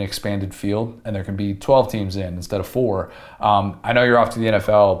maybe an expanded field and there can be 12 teams in instead of 4. I know you're off to the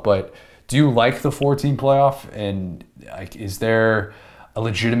NFL, but do you like the 4-team playoff? And like, is there a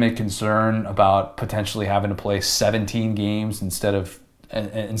legitimate concern about potentially having to play 17 games instead of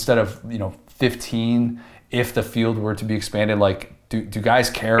 15 if the field were to be expanded? Like, do guys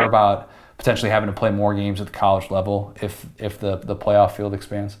care about potentially having to play more games at the college level if the playoff field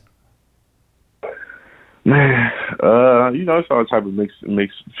expands? Man, you know, it's all type of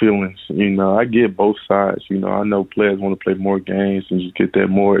mixed feelings. You know, I get both sides. You know, I know players want to play more games and just get that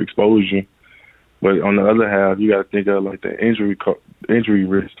more exposure. But on the other half, you got to think of like the injury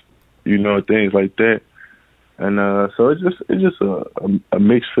risk, you know, things like that. And so it's just a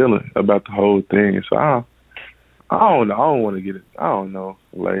mixed feeling about the whole thing. So I don't know. I don't want to get it. I don't know.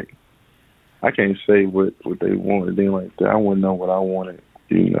 Like, I can't say what they want and things like that. I wouldn't know what I wanted.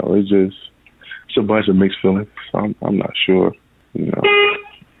 You know, it's a bunch of mixed feelings. So I'm not sure. You know.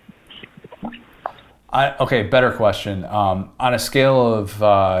 Okay, better question. On a scale of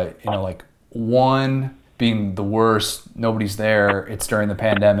like 1 being the worst, nobody's there, it's during the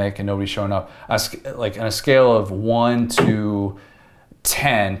pandemic and nobody's showing up. Like on a scale of 1 to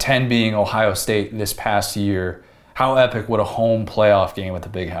 10, 10 being Ohio State this past year, how epic would a home playoff game at the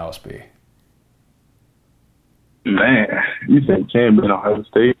Big House be? Man, you said 10 being Ohio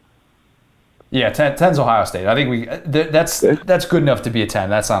State? Yeah, 10's Ohio State. I think that's good enough to be a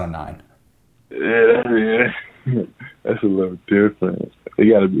 10. That's not a 9. Yeah, that's a little different. It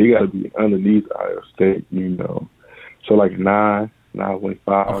gotta be underneath Ohio State, you know. So like 9.5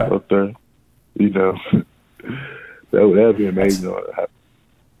 okay. Up there, you know. That'd be amazing.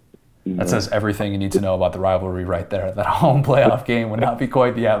 That says everything you need to know about the rivalry right there. That home playoff game would not be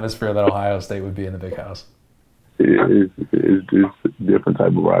quite the atmosphere that Ohio State would be in the Big House. It's just a different type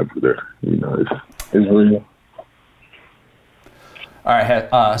of rivalry there. You know, it's real. All right,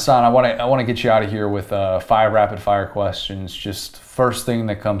 Hassan, I want to get you out of here with 5 rapid fire questions. Just first thing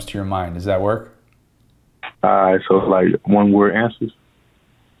that comes to your mind. Does that work? All right, so like 1-word answers?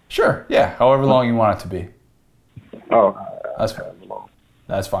 Sure, yeah, however long you want it to be. Oh, that's fine.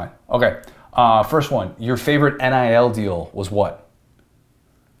 That's fine. Okay, first one. Your favorite NIL deal was what?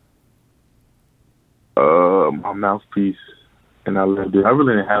 My mouthpiece, and I lived it. I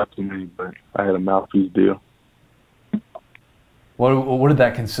really didn't have too many, but I had a mouthpiece deal. What did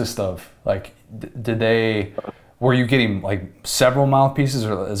that consist of? Like, were you getting like several mouthpieces,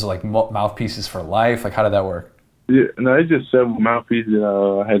 or is it like mouthpieces for life? Like, how did that work? Yeah, no, it's just several mouthpieces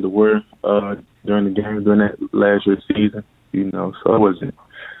that I had to wear during the game, during that last year's season. You know, so it wasn't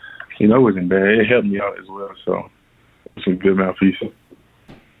bad. It helped me out as well. So, some good mouthpieces.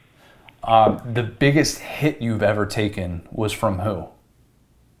 The biggest hit you've ever taken was from who?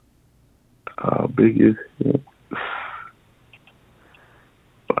 Biggest hit.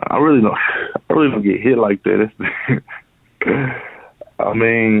 I really don't get hit like that. I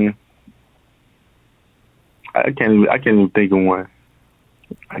mean, I can't even think of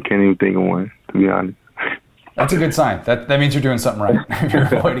one. To be honest. That's a good sign. That means you're doing something right. If you're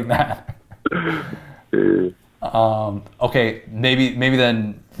avoiding that. Yeah. Okay, maybe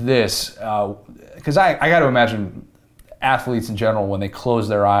then this, because I got to imagine athletes in general, when they close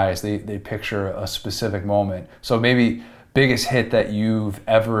their eyes, they picture a specific moment. So maybe biggest hit that you've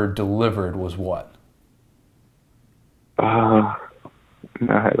ever delivered was what? I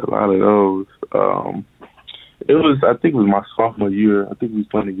had a lot of those. I think it was my sophomore year. I think we was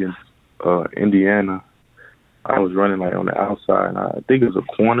playing against Indiana. I was running like on the outside, and I think it was a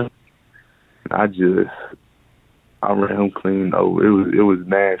corner. And I ran him clean. Oh, it was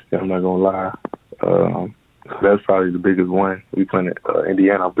nasty. I'm not gonna lie. So that's probably the biggest one. We playing at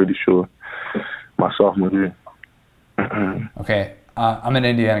Indiana. I'm pretty sure my sophomore year. Okay, I'm an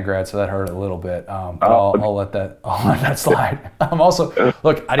Indiana grad, so that hurt a little bit. But I'll let that slide. I'm also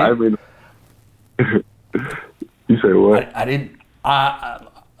look. You say what?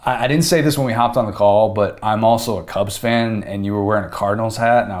 I didn't say this when we hopped on the call, but I'm also a Cubs fan, and you were wearing a Cardinals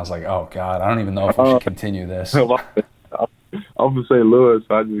hat, and I was like, oh God, I don't even know if I should continue this. I'm from St. Louis,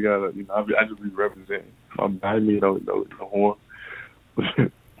 so I just gotta, I just be representing. I'm behind me, no horn.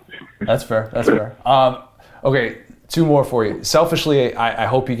 That's fair. Okay, two more for you. Selfishly, I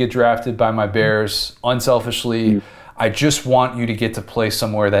hope you get drafted by my Bears. Unselfishly, I just want you to get to play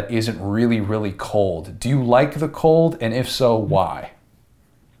somewhere that isn't really, really cold. Do you like the cold, and if so, why?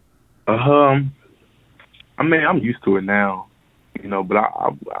 I mean, I'm used to it now, but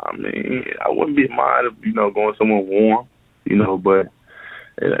I mean, I wouldn't be mind of, going somewhere warm, but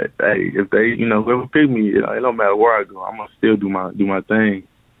hey, if they, whoever pick me, it don't matter where I go, I'm gonna still do my thing,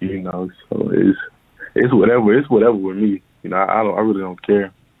 so it's whatever with me, I really don't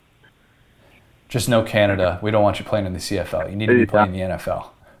care. Just no Canada. We don't want you playing in the CFL. You need to be playing in the NFL.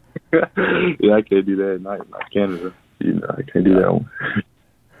 Yeah, I can't do that. Not Canada. I can't do that one.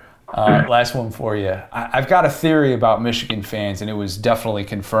 Last one for you. I've got a theory about Michigan fans, and it was definitely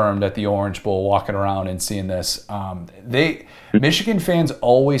confirmed at the Orange Bowl walking around and seeing this. Michigan fans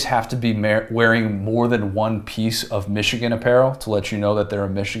always have to be wearing more than one piece of Michigan apparel to let you know that they're a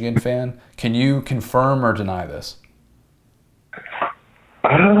Michigan fan. Can you confirm or deny this?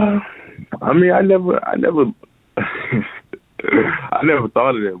 I mean, I never I never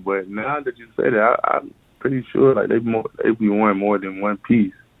thought of that, but now that you say that, I'm pretty sure like they be wearing more than one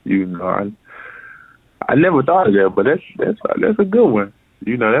piece. I never thought of that, but that's a good one.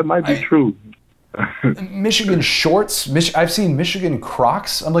 That might be true. Michigan shorts. I've seen Michigan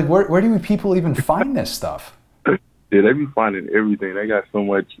Crocs. I'm like, where do people even find this stuff? Yeah, they be finding everything. They got so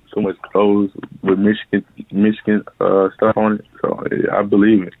much clothes with Michigan stuff on it. So yeah, I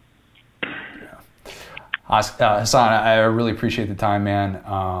believe it. Hassan, I really appreciate the time,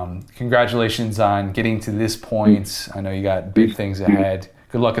 man. Congratulations on getting to this point. I know you got big things ahead.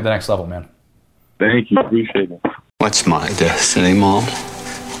 Good luck at the next level, man. Thank you. Appreciate it. What's my destiny, Mom?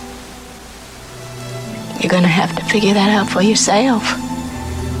 You're gonna have to figure that out for yourself.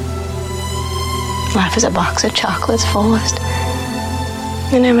 Life is a box of chocolates, Forrest.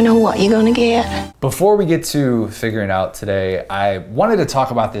 You never know what you're gonna get. Before we get to figuring out today, I wanted to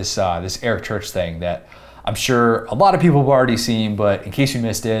talk about this Eric Church thing that I'm sure a lot of people have already seen, but in case you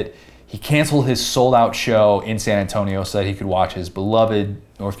missed it, he canceled his sold-out show in San Antonio so that he could watch his beloved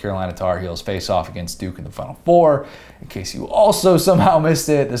North Carolina Tar Heels face off against Duke in the Final Four. In case you also somehow missed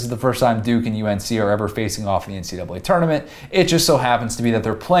it, this is the first time Duke and UNC are ever facing off in the NCAA tournament. It just so happens to be that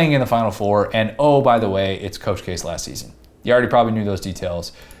they're playing in the Final Four, and oh, by the way, it's Coach K's last season. You already probably knew those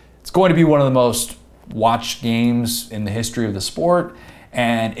details. It's going to be one of the most watched games in the history of the sport,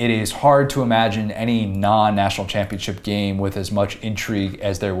 and it is hard to imagine any non-national championship game with as much intrigue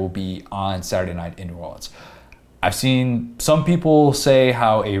as there will be on Saturday night in New Orleans. I've seen some people say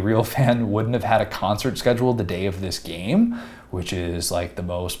how a real fan wouldn't have had a concert scheduled the day of this game, which is like the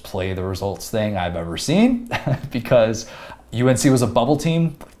most play the results thing I've ever seen because UNC was a bubble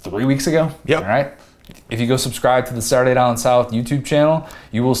team 3 weeks ago. Yep. All right. If you go subscribe to the Saturday Down South YouTube channel,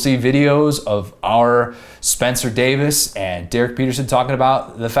 you will see videos of our Spencer Davis and Derek Peterson talking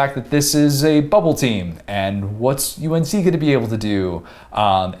about the fact that this is a bubble team and what's UNC going to be able to do.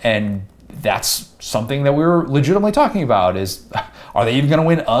 And that's something that we were legitimately talking about is, are they even going to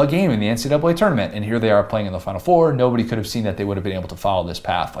win a game in the NCAA tournament? And here they are playing in the Final Four. Nobody could have seen that they would have been able to follow this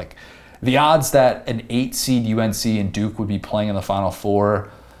path. Like the odds that an 8 seed UNC and Duke would be playing in the Final Four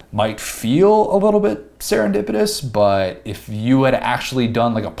might feel a little bit serendipitous, but if you had actually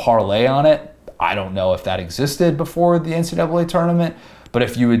done like a parlay on it, I don't know if that existed before the NCAA tournament, but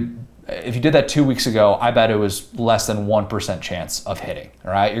if you if you did that 2 weeks ago, I bet it was less than 1% chance of hitting.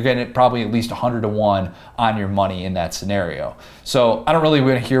 All right, you're getting probably at least 100 to 1 on your money in that scenario. So I don't really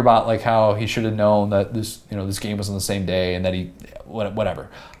want to hear about like how he should have known that this game was on the same day and that he whatever.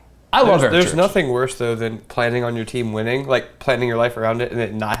 I love Eric There's Church. nothing worse though than planning on your team winning, like planning your life around it and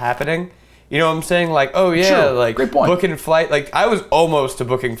it not happening. You know what I'm saying? Like, oh yeah, True. like Great point. booking flight. Like I was almost to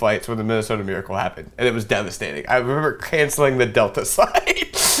booking flights when the Minnesota Miracle happened, and it was devastating. I remember canceling the Delta flight.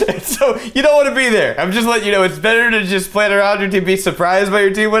 And so you don't want to be there. I'm just letting you know it's better to just plan around your team, be surprised by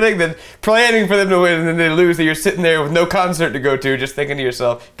your team winning, than planning for them to win and then they lose. That you're sitting there with no concert to go to, just thinking to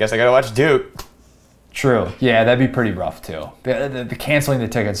yourself, "Guess I gotta watch Duke." True. Yeah, that'd be pretty rough too. The canceling the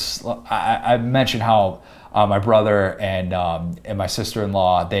tickets. I mentioned how my brother and my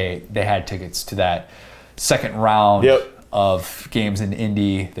sister-in-law they had tickets to that second round of games in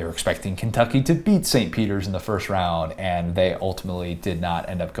Indy. They were expecting Kentucky to beat St. Peter's in the first round, and they ultimately did not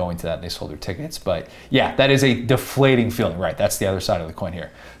end up going to that. And they sold their tickets. But yeah, that is a deflating feeling. Right. That's the other side of the coin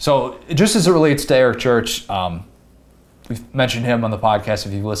here. So just as it relates to Eric Church. We've mentioned him on the podcast.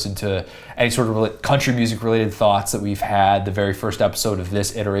 If you've listened to any sort of country music related thoughts that we've had, the very first episode of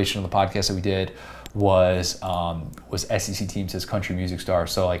this iteration of the podcast that we did was SEC Teams as Country Music Star.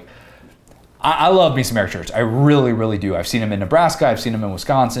 So like, I love me some Eric Church. I really, really do. I've seen him in Nebraska. I've seen him in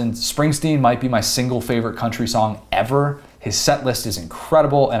Wisconsin. Springsteen might be my single favorite country song ever. His set list is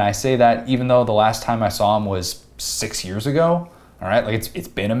incredible, and I say that even though the last time I saw him was 6 years ago. All right, like it's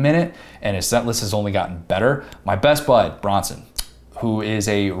been a minute, and his set list has only gotten better. My best bud, Bronson, who is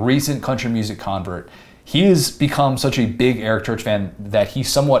a recent country music convert, he has become such a big Eric Church fan that he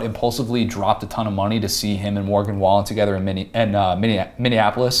somewhat impulsively dropped a ton of money to see him and Morgan Wallen together in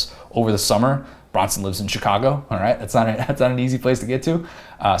Minneapolis over the summer. Bronson lives in Chicago. All right, that's not an easy place to get to.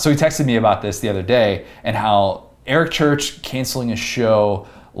 So he texted me about this the other day and how Eric Church canceling a show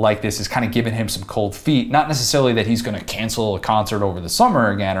like this is kind of giving him some cold feet. Not necessarily that he's going to cancel a concert over the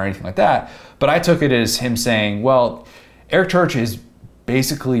summer again or anything like that, but I took it as him saying, well, Eric Church is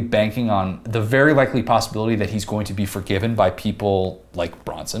basically banking on the very likely possibility that he's going to be forgiven by people like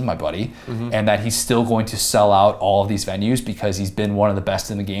Bronson, my buddy, and that he's still going to sell out all of these venues because he's been one of the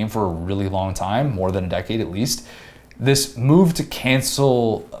best in the game for a really long time, more than a decade at least. This move to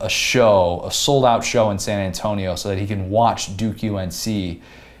cancel a sold out show in San Antonio so that he can watch Duke UNC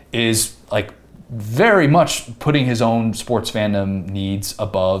is like very much putting his own sports fandom needs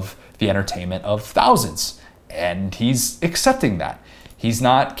above the entertainment of thousands. And he's accepting that. He's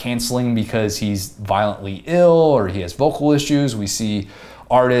not canceling because he's violently ill or he has vocal issues. We see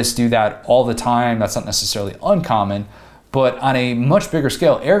artists do that all the time. That's not necessarily uncommon. But on a much bigger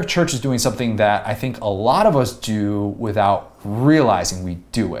scale, Eric Church is doing something that I think a lot of us do without realizing we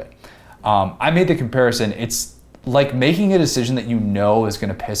do it. I made the comparison. It's like making a decision that you know is going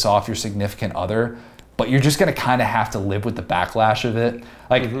to piss off your significant other, but you're just going to kind of have to live with the backlash of it.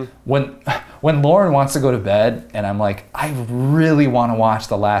 Like when Lauren wants to go to bed and I'm like, I really want to watch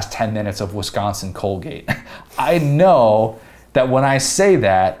the last 10 minutes of Wisconsin Colgate. I know that when I say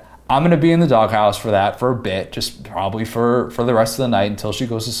that, I'm going to be in the doghouse for that for a bit, just probably for the rest of the night until she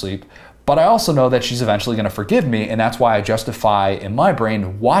goes to sleep. But I also know that she's eventually going to forgive me, and that's why I justify in my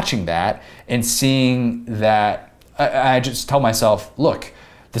brain watching that and seeing that. I just tell myself, look,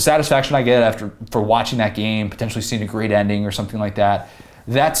 the satisfaction I get for watching that game, potentially seeing a great ending or something like that,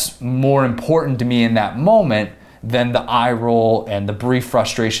 that's more important to me in that moment than the eye roll and the brief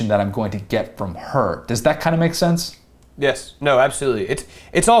frustration that I'm going to get from her. Does that kind of make sense? Yes. No, absolutely.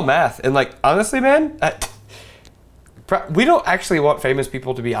 It's all math. And like, honestly, man, we don't actually want famous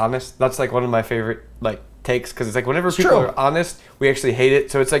people to be honest. That's like one of my favorite like takes, because it's like whenever people are honest, we actually hate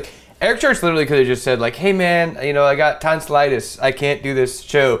it. So it's like Eric Church literally could have just said like, hey man, I got tonsillitis. I can't do this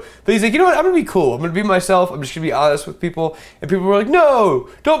show. But he's like, you know what? I'm going to be cool. I'm going to be myself. I'm just going to be honest with people. And people were like, no,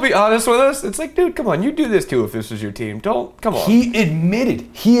 don't be honest with us. It's like, dude, come on. You do this too if this was your team. Come on. He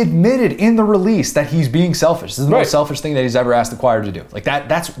admitted in the release that he's being selfish. This is the most selfish thing that he's ever asked the choir to do. Like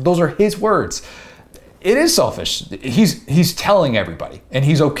those are his words. It is selfish. He's telling everybody, and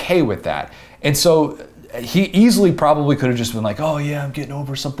he's okay with that. And so he easily probably could have just been like, oh yeah, I'm getting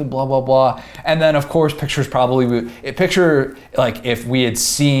over something, blah, blah, blah. And then of course picture like if we had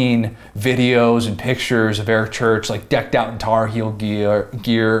seen videos and pictures of Eric Church like decked out in Tar Heel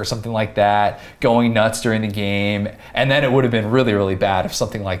gear or something like that, going nuts during the game. And then it would have been really, really bad if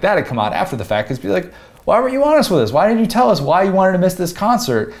something like that had come out after the fact. Because be like, why weren't you honest with us? Why didn't you tell us why you wanted to miss this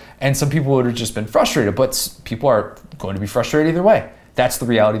concert? And some people would have just been frustrated, but people are going to be frustrated either way. That's the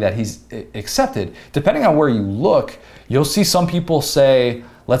reality that he's accepted. Depending on where you look, you'll see some people say,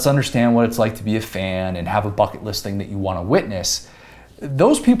 let's understand what it's like to be a fan and have a bucket list thing that you want to witness.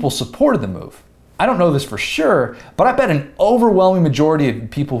 those people supported the move. I don't know this for sure, but I bet an overwhelming majority of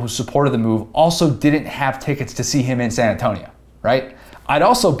people who supported the move also didn't have tickets to see him in San Antonio, right? I'd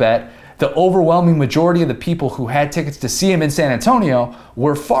also bet the overwhelming majority of the people who had tickets to see him in San Antonio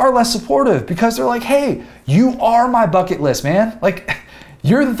were far less supportive because they're like, hey, you are my bucket list, man. Like,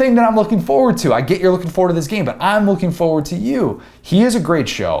 you're the thing that I'm looking forward to. I get you're looking forward to this game, but I'm looking forward to you. He is a great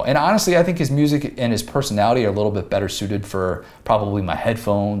show. And honestly, I think his music and his personality are a little bit better suited for probably my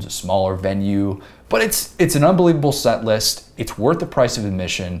headphones, a smaller venue. But it's an unbelievable set list. It's worth the price of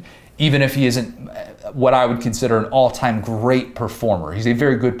admission, even if he isn't what I would consider an all-time great performer. He's a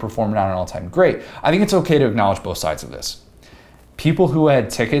very good performer, not an all-time great. I think it's okay to acknowledge both sides of this. People who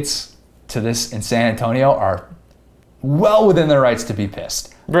had tickets to this in San Antonio are well within their rights to be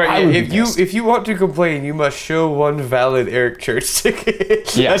pissed. Right. If you want to complain, you must show one valid Eric Church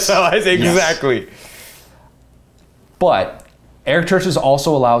ticket. Yes. That's how I say exactly. Yes. But Eric Church is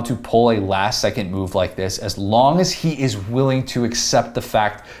also allowed to pull a last-second move like this as long as he is willing to accept the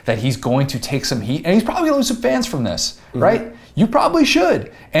fact that he's going to take some heat, and he's probably going to lose some fans from this, right? You probably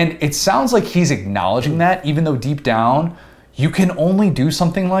should. And it sounds like he's acknowledging that, even though deep down, you can only do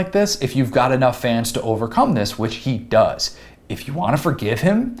something like this if you've got enough fans to overcome this, which he does. If you want to forgive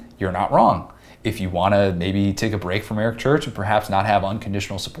him, you're not wrong. If you want to maybe take a break from Eric Church and perhaps not have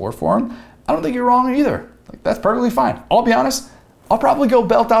unconditional support for him, I don't think you're wrong either. Like, that's perfectly fine. I'll be honest, I'll probably go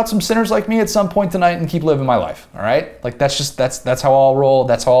belt out some Sinners Like Me at some point tonight and keep living my life, all right? Like, that's how I'll roll.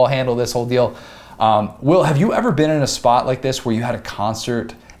 That's how I'll handle this whole deal. Will, have you ever been in a spot like this where you had a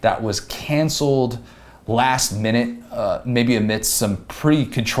concert that was canceled last minute, maybe amidst some pretty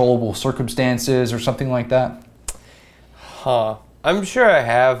controllable circumstances or something like that? I'm sure I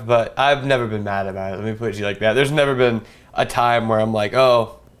have, but I've never been mad about it. Let me put it to you like that. There's never been a time where I'm like,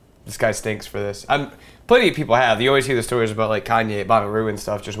 oh, this guy stinks for this. Plenty of people have. You always hear the stories about like Kanye at Bonnaroo and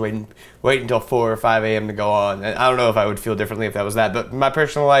stuff, just waiting until 4 or 5 a.m. to go on. And I don't know if I would feel differently if that was that. But in my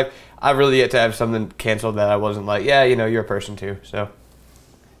personal life, I've really yet to have something canceled that I wasn't like, yeah, you're a person too. So.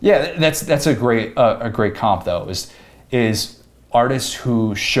 Yeah, that's a great comp though. Is artists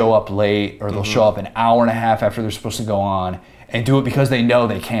who show up late or they'll show up an hour and a half after they're supposed to go on and do it because they know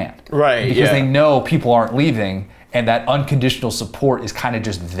they can. Right. Because they know people aren't leaving and that unconditional support is kind of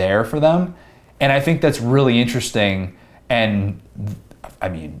just there for them. And I think that's really interesting and, I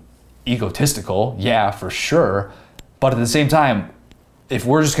mean, egotistical, yeah, for sure. But at the same time, if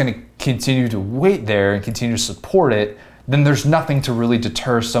we're just going to continue to wait there and continue to support it, then there's nothing to really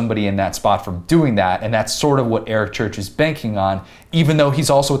deter somebody in that spot from doing that. And that's sort of what Eric Church is banking on, even though he's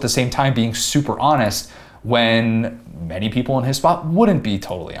also at the same time being super honest when many people in his spot wouldn't be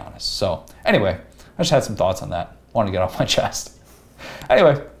totally honest. So anyway, I just had some thoughts on that. Wanted to get off my chest.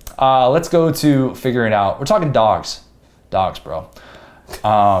 Anyway, let's go to figuring out. We're talking dogs. Dogs, bro.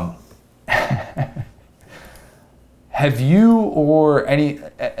 Have you or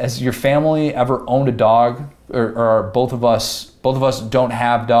has your family ever owned a dog? Or both of us don't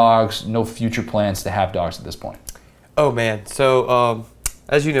have dogs, no future plans to have dogs at this point? Oh man, so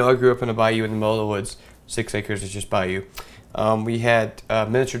as you know, I grew up in a bayou in the middle of the woods. 6 acres is just bayou. We had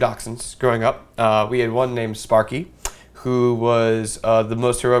miniature dachshunds growing up. We had one named Sparky, who was the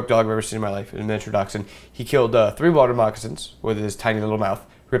most heroic dog I've ever seen in my life, a miniature dachshund. He killed 3 water moccasins with his tiny little mouth,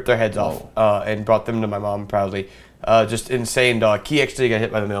 ripped their heads off, and brought them to my mom proudly. Just insane dog. He actually got hit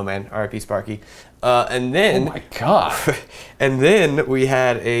by the mailman, R.I.P. Sparky. And then, oh my God. And then we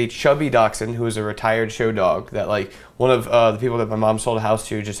had a chubby dachshund who was a retired show dog that like one of the people that my mom sold a house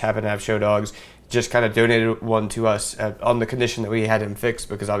to just happened to have show dogs. Just kind of donated one to us on the condition that we had him fixed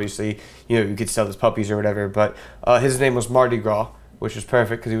because obviously, you could sell his puppies or whatever. But his name was Mardi Gras, which was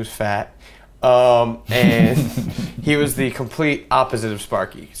perfect because he was fat. And he was the complete opposite of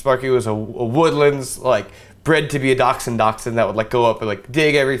Sparky. Sparky was a woodlands, like, bred to be a dachshund that would like go up and like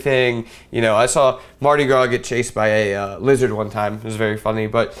dig everything. I saw Mardi Gras get chased by a lizard one time. It was very funny,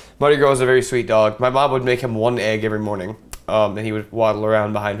 but Mardi Gras was a very sweet dog. My mom would make him 1 egg every morning, and he would waddle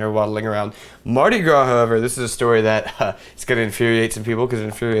around behind her, waddling around. Mardi Gras, however, this is a story that it's going to infuriate some people because it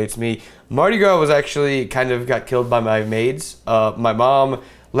infuriates me. Mardi Gras was actually kind of got killed by my maids. My mom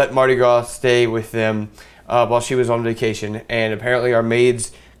let Mardi Gras stay with them while she was on vacation, and apparently our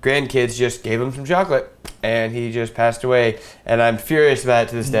maids' grandkids just gave him some chocolate, and he just passed away. And I'm furious about it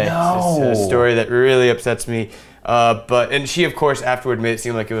to this day. No. It's a story that really upsets me. And she, of course, afterward made it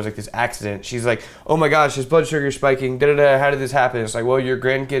seem like it was like this accident. She's like, oh my gosh, his blood sugar is spiking, da-da-da, how did this happen? It's like, well, your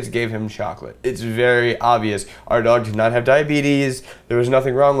grandkids gave him chocolate. It's very obvious. Our dog did not have diabetes. There was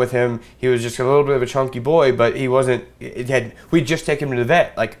nothing wrong with him. He was just a little bit of a chunky boy, but he wasn't, we'd just taken him to the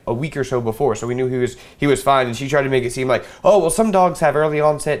vet like a week or so before, so we knew he was fine. And she tried to make it seem like, oh, well, some dogs have early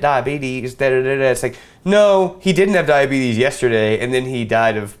onset diabetes, da-da-da-da. It's like, no, he didn't have diabetes yesterday, and then he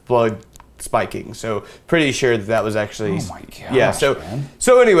died of blood spiking. So pretty sure that was actually, oh my gosh, yeah.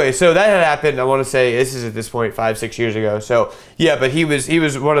 So anyway, so that had happened. I want to say this is at this point 5-6 years ago. So yeah, but he was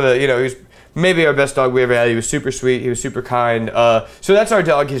one of the, he was maybe our best dog we ever had. He was super sweet. He was super kind. So that's our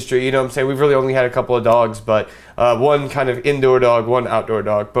dog history. You know what I'm saying? We've really only had a couple of dogs, but one kind of indoor dog, one outdoor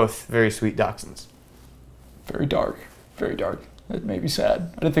dog, both very sweet dachshunds. Very dark. Very dark. It made me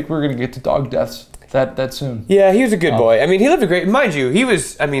sad. I didn't think we were going to get to dog deaths that soon. Yeah, he was a good boy. I mean, he lived a great, mind you, he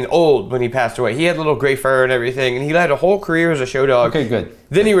was, old when he passed away. He had little gray fur and everything, and he had a whole career as a show dog. Okay, good.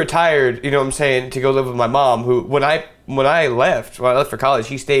 Then he retired, you know what I'm saying, to go live with my mom, who, when I left for college,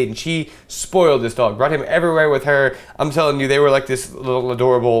 he stayed, and she spoiled this dog, brought him everywhere with her. I'm telling you, they were like this little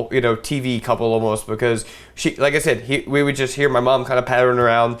adorable, TV couple almost, because she, like I said, we would just hear my mom kind of pattering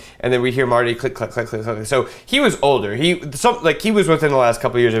around, and then we'd hear Marty click, click, click, click, click. So he was older. He was within the last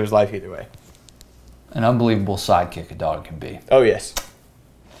couple of years of his life either way. An unbelievable sidekick a dog can be. Oh, yes.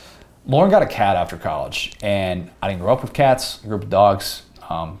 Lauren got a cat after college, and I didn't grow up with cats. I grew up with dogs.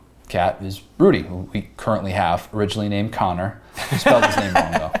 Cat is Rudy, who we currently have, originally named Connor. I spelled his name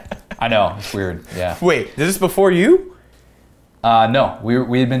wrong, though. I know, it's weird, yeah. Wait, is this before you? No,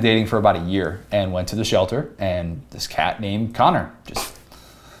 we had been dating for about a year and went to the shelter, and this cat named Connor, just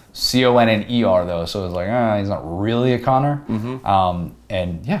Conner, though, so it was like, he's not really a Connor. Mm-hmm.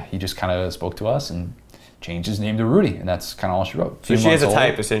 And yeah, he just kind of spoke to us and changed his name to Rudy, and that's kind of all she wrote. So she has a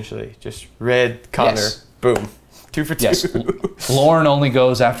type, essentially, just red Connor, yes. Boom, 2 for 2. Yes. Lauren only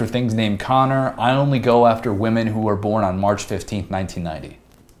goes after things named Connor. I only go after women who were born on March 15th, 1990.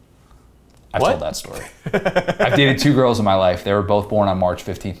 I've told that story. I've dated 2 girls in my life. They were both born on March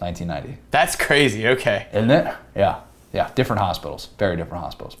 15th, 1990. That's crazy, okay. Isn't it? Yeah, different hospitals, very different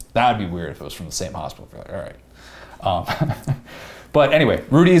hospitals. That would be weird if it was from the same hospital. Like, all right. But anyway,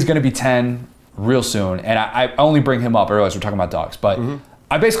 Rudy is going to be 10 real soon, and I only bring him up. I realize we're talking about dogs, but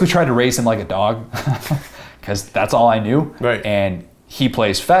I basically tried to raise him like a dog because that's all I knew. Right. And he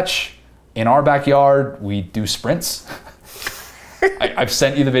plays fetch in our backyard. We do sprints. I've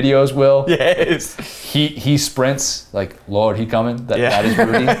sent you the videos, Will. Yes. He sprints like, Lord, he coming. That is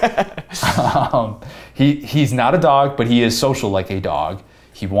Rudy. He's not a dog, but he is social like a dog.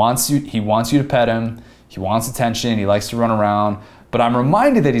 He wants you to pet him. He wants attention. He likes to run around. But I'm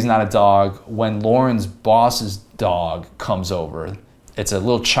reminded that he's not a dog when Lauren's boss's dog comes over. It's a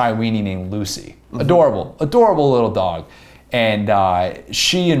little Chiweenie named Lucy. Adorable little dog. And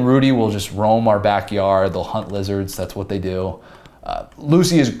she and Rudy will just roam our backyard. They'll hunt lizards. That's what they do.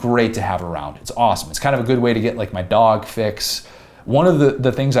 Lucy is great to have around. It's awesome. It's kind of a good way to get like my dog fix. One of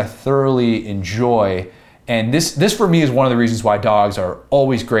the things I thoroughly enjoy, and this for me is one of the reasons why dogs are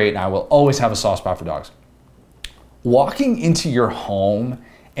always great, and I will always have a soft spot for dogs. Walking into your home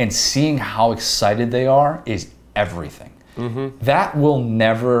and seeing how excited they are is everything. Mm-hmm. That will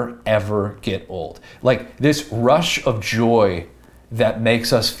never, ever get old. Like this rush of joy that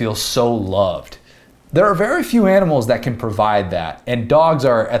makes us feel so loved. There are very few animals that can provide that, and dogs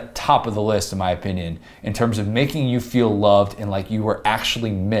are at the top of the list, in my opinion, in terms of making you feel loved and like you were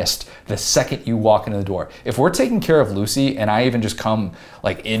actually missed the second you walk into the door. If we're taking care of Lucy and I even just come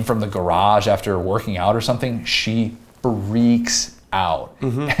like in from the garage after working out or something, she freaks out.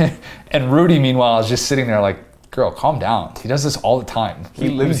 Mm-hmm. And Rudy, meanwhile, is just sitting there like, girl, calm down. He does this all the time. He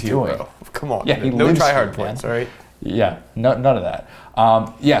lives here, bro. Come on. Yeah, he no lives try hard here, points, all right? Yeah, none of that.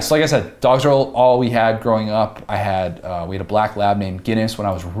 So like I said, dogs are all we had growing up. We had a black lab named Guinness when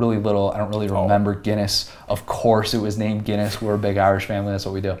I was really little. I don't really remember Guinness. Of course it was named Guinness. We're a big Irish family, that's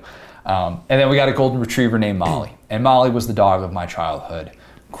what we do. And then we got a golden retriever named Molly. And Molly was the dog of my childhood.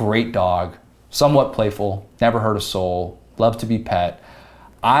 Great dog, somewhat playful, never hurt a soul, loved to be pet.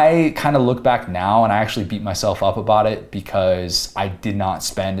 I kind of look back now and I actually beat myself up about it because I did not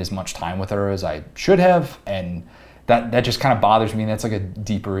spend as much time with her as I should have, and that just kind of bothers me. That's like a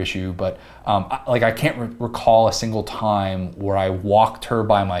deeper issue, but I can't recall a single time where I walked her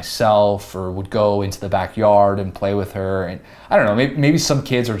by myself or would go into the backyard and play with her. And I don't know, maybe some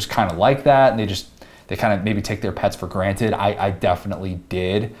kids are just kind of like that, and they they kind of maybe take their pets for granted. I definitely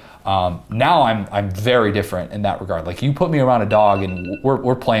did. Now I'm very different in that regard. Like, you put me around a dog and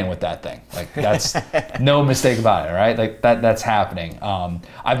we're playing with that thing. Like, that's no mistake about it, right? Like that's happening.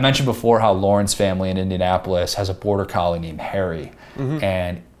 I've mentioned before how Lauren's family in Indianapolis has a border collie named Harry,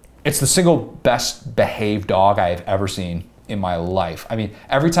 and it's the single best behaved dog I have ever seen in my life. I mean,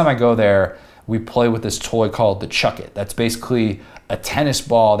 every time I go there, we play with this toy called the Chuck It. That's basically a tennis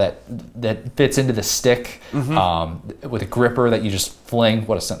ball that fits into the stick with a gripper that you just fling.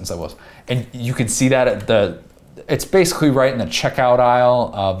 What a sentence that was. And you can see that at it's basically right in the checkout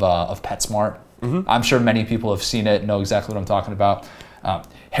aisle of PetSmart. I'm sure many people have seen it, know exactly what I'm talking about.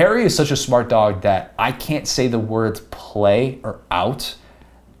 Harry is such a smart dog that I can't say the words play or out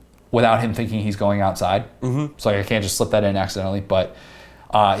without him thinking he's going outside. So I can't just slip that in accidentally, but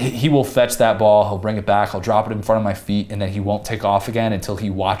he will fetch that ball, he'll bring it back, I'll drop it in front of my feet, and then he won't take off again until he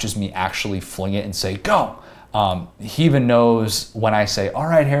watches me actually fling it and say, go. He even knows when I say, all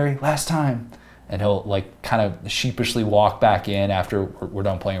right, Harry, last time. And he'll like kind of sheepishly walk back in after we're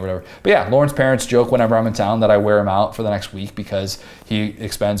done playing or whatever. But yeah, Lauren's parents joke whenever I'm in town that I wear him out for the next week because he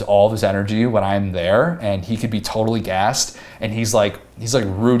expends all of his energy when I'm there, and he could be totally gassed. And he's like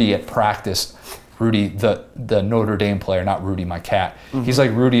Rudy at practice. Rudy, the Notre Dame player, not Rudy, my cat. He's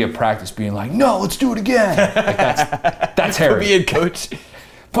like Rudy at practice being like, no, let's do it again. Like that's Harry. Put me in, coach.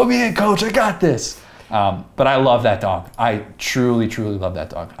 Put me in, coach, I got this. But I love that dog. I truly, truly love that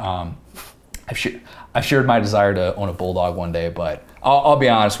dog. I've shared my desire to own a bulldog one day, but I'll be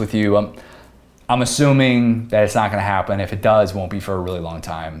honest with you. I'm assuming that it's not going to happen. If it does, it won't be for a really long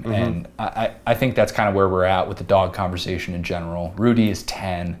time. And I think that's kind of where we're at with the dog conversation in general. Rudy is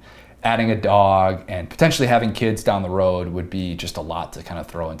 10. Adding a dog and potentially having kids down the road would be just a lot to kind of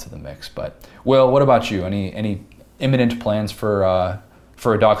throw into the mix. But Will, what about you? Any imminent plans for a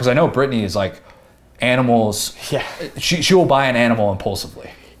dog? Because I know Brittany is like animals. Yeah, she will buy an animal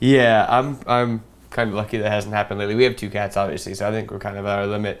impulsively. Yeah, I'm kind of lucky that hasn't happened lately. We have 2 cats, obviously, so I think we're kind of at our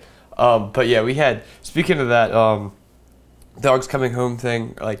limit. But yeah, speaking of that, dogs coming home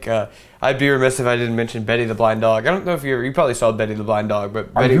thing, like I'd be remiss if I didn't mention Betty the blind dog. I don't know if you probably saw Betty the blind dog, but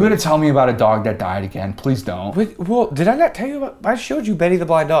Are you going to tell me about a dog that died again? Please don't. Well, did I not tell you about? I showed you Betty the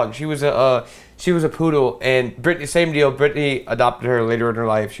blind dog. She was a poodle, and Brittany, same deal. Brittany adopted her later in her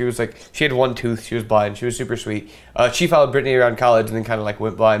life. She had 1 tooth. She was blind. She was super sweet. She followed Brittany around college and then kind of like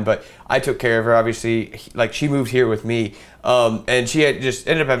went blind, but I took care of her. Obviously, like she moved here with me, and she had just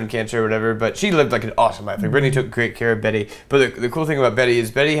ended up having cancer or whatever. But she lived like an awesome life. Like Brittany took great care of Betty. But the cool thing about Betty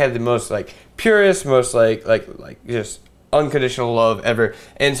is Betty had the most like purest, most like just unconditional love ever.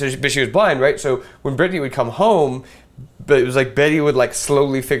 And so, but she was blind, right? So when Brittany would come home. But it was like Betty would like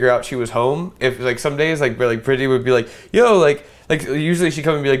slowly figure out she was home. If like some days like Brittany would be like, yo, like usually she'd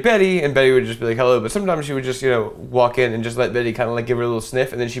come and be like Betty, and Betty would just be like hello. But sometimes she would just walk in and just let Betty kind of like give her a little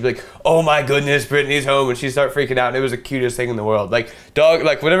sniff, and then she'd be like, oh my goodness, Brittany's home, and she'd start freaking out. And it was the cutest thing in the world. Like dog,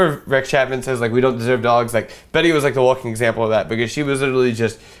 like whenever Rex Chapman says like we don't deserve dogs, like Betty was like the walking example of that, because she was literally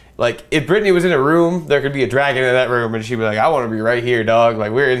just like, if Brittany was in a room, there could be a dragon in that room, and she'd be like, I want to be right here, dog.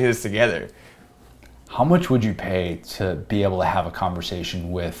 Like we're in this together. How much would you pay to be able to have a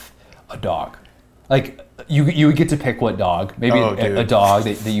conversation with a dog? Like, you would get to pick what dog. Maybe a dog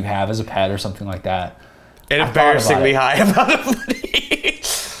that you have as a pet or something like that. An embarrassingly high amount of money.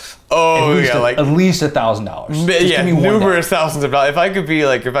 At least $1,000. Yeah, numerous thousands of dollars. If I could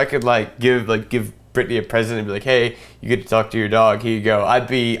give Brittany a present and be like, hey, you get to talk to your dog, here you go. I'd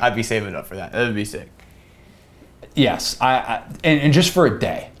be saving up for that. That would be sick. Yes, and just for a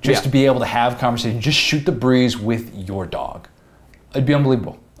day, to be able to have a conversation, just shoot the breeze with your dog. It'd be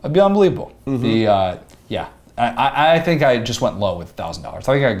unbelievable. I think I just went low with $1,000. I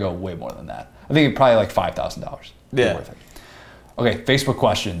think I'd go way more than that. I think probably like $5,000. Yeah. Worth it. Okay, Facebook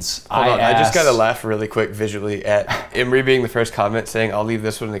questions. I just got to laugh really quick visually at Emery being the first comment saying, I'll leave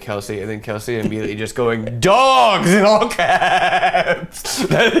this one to Kelsey, and then Kelsey immediately just going, dogs in all caps.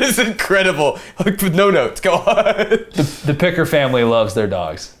 That is incredible. Like, with no notes. Go on. The Picker family loves their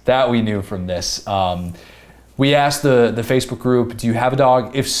dogs. That we knew from this. We asked the Facebook group, do you have a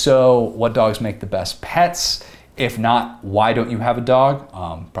dog? If so, what dogs make the best pets? If not, why don't you have a dog?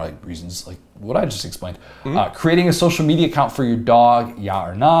 Probably reasons like what I just explained. Creating a social media account for your dog, yeah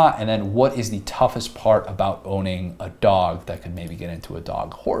or nah? And then what is the toughest part about owning a dog that could maybe get into a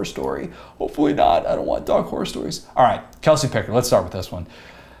dog horror story? Hopefully not. I don't want dog horror stories. All right, Kelsey Picker, let's start with this one.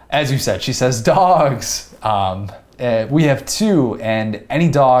 As you said, she says dogs. we have 2, and any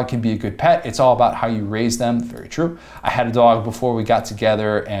dog can be a good pet. It's all about how you raise them. Very true. I had a dog before we got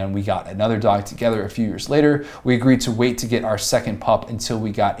together, and we got another dog together a few years later. We agreed to wait to get our second pup until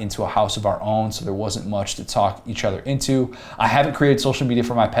we got into a house of our own, so there wasn't much to talk each other into. I haven't created social media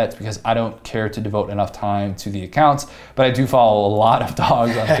for my pets because I don't care to devote enough time to the accounts, but I do follow a lot of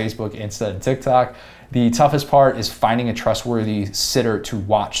dogs on Facebook, Insta, and TikTok. The toughest part is finding a trustworthy sitter to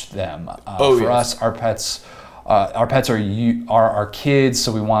watch them. For us, our pets are our kids,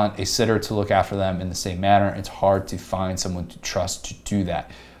 so we want a sitter to look after them in the same manner. It's hard to find someone to trust to do that.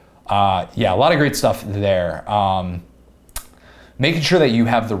 Yeah, a lot of great stuff there. Making sure that you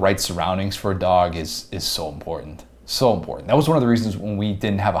have the right surroundings for a dog is so important. So important. That was one of the reasons when we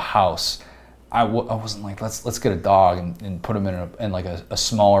didn't have a house. I wasn't like, let's get a dog and put him in like a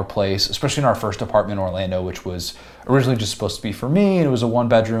smaller place, especially in our first apartment in Orlando, which was originally just supposed to be for me, and it was a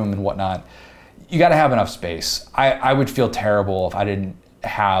 1-bedroom and whatnot. You got to have enough space. I would feel terrible if I didn't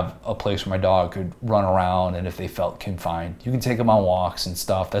have a place where my dog could run around, and if they felt confined. You can take them on walks and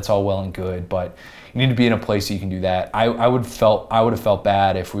stuff. That's all well and good, but you need to be in a place so you can do that. I would have felt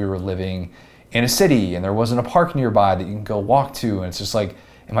bad if we were living in a city and there wasn't a park nearby that you can go walk to, and it's just like,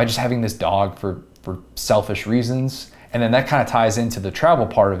 am I just having this dog for selfish reasons? And then that kind of ties into the travel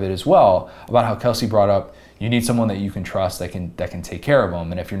part of it as well, about how Kelsey brought up, you need someone that you can trust that can take care of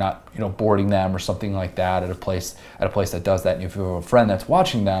them. And if you're not, boarding them or something like that at a place that does that, and if you have a friend that's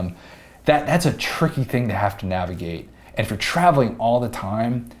watching them, that's a tricky thing to have to navigate. And if you're traveling all the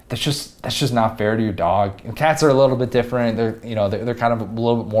time, that's just not fair to your dog. Cats are a little bit different. They're kind of a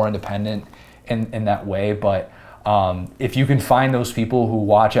little bit more independent in that way, but if you can find those people who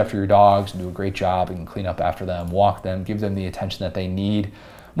watch after your dogs and do a great job and clean up after them, walk them, give them the attention that they need,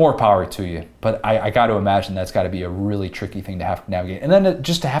 more power to you. But I got to imagine that's got to be a really tricky thing to have to navigate. And then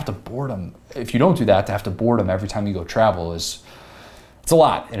just to have to board them, if you don't do that, to have to board them every time you go travel it's a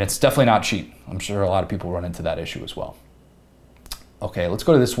lot, and it's definitely not cheap. I'm sure a lot of people run into that issue as well. Okay, let's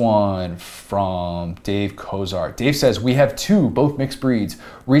go to this one from Dave Kozar. Dave says, we have 2, both mixed breeds.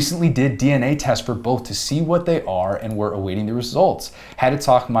 Recently did DNA tests for both to see what they are, and we're awaiting the results. Had to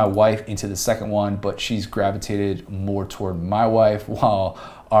talk my wife into the second one, but she's gravitated more toward my wife, while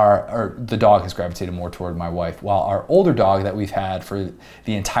the dog has gravitated more toward my wife, while our older dog that we've had for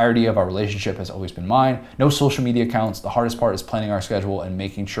the entirety of our relationship has always been mine. No social media accounts. The hardest part is planning our schedule and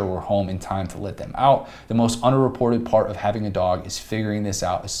making sure we're home in time to let them out. The most underreported part of having a dog is figuring this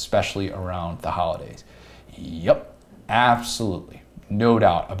out, especially around the holidays. Yep, absolutely, no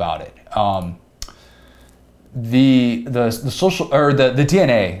doubt about it. The social, or the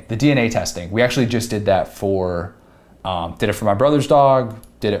DNA testing, we actually just did that for my brother's dog,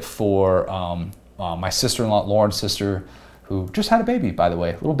 did it for my sister-in-law, Lauren's sister, who just had a baby, by the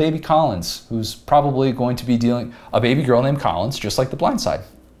way, little baby Collins, who's probably going to be a baby girl named Collins, just like The Blind Side.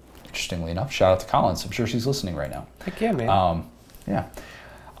 Interestingly enough, shout out to Collins. I'm sure she's listening right now. Heck yeah, man.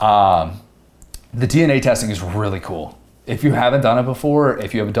 The DNA testing is really cool. If you haven't done it before,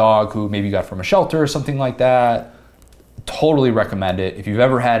 if you have a dog who maybe you got from a shelter or something like that, totally recommend it. If you've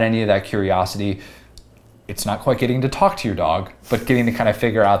ever had any of that curiosity, it's not quite getting to talk to your dog, but getting to kind of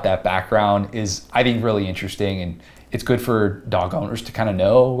figure out that background is, I think, really interesting, and it's good for dog owners to kind of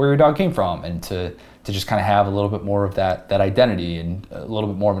know where your dog came from, and to just kind of have a little bit more of that identity, and a little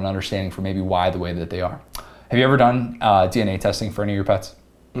bit more of an understanding for maybe why the way that they are. Have you ever done DNA testing for any of your pets?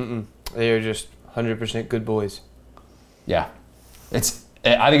 Mm-mm. They are just 100% good boys. Yeah, I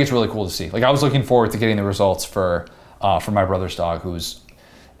think it's really cool to see. Like, I was looking forward to getting the results for my brother's dog, who's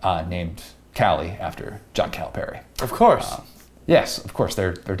named Callie after John Calipari. Of course. Yes, of course.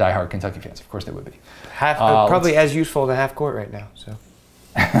 They're diehard Kentucky fans. Of course they would be. Probably as useful in a half court right now. So.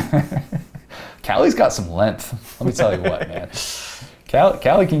 Callie's got some length. Let me tell you what, man.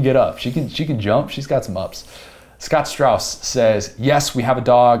 Callie can get up. She can jump. She's got some ups. Scott Strauss says, yes, we have a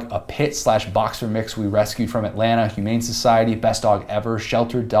dog, a pit/boxer mix we rescued from Atlanta Humane Society. Best dog ever.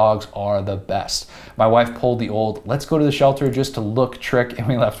 Sheltered dogs are the best. My wife pulled the old, let's go to the shelter just to look trick, and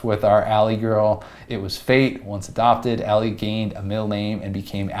we left with our Allie girl. It was fate. Once adopted, Allie gained a middle name and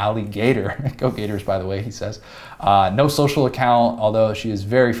became Alligator. Go Gators, by the way, he says. No social account, although she is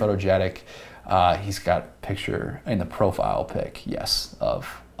very photogenic. He's got a picture in the profile pic, yes,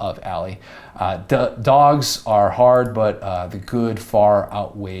 of Allie. Dogs are hard, but the good far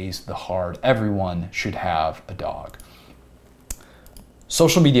outweighs the hard. Everyone should have a dog.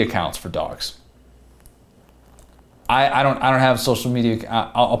 Social media accounts for dogs. I don't have social media.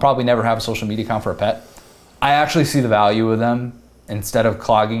 I'll probably never have a social media account for a pet. I actually see the value of them, instead of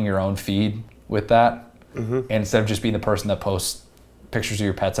clogging your own feed with that, and instead of just being the person that posts pictures of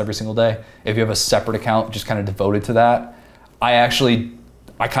your pets every single day, if you have a separate account just kind of devoted to that, I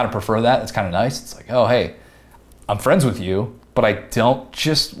kind of prefer that. It's kind of nice. It's like, oh, hey, I'm friends with you, but I don't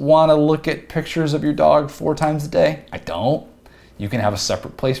just want to look at pictures of your dog 4 times a day. I don't. You can have a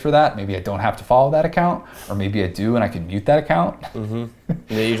separate place for that. Maybe I don't have to follow that account, or maybe I do and I can mute that account. Mm-hmm.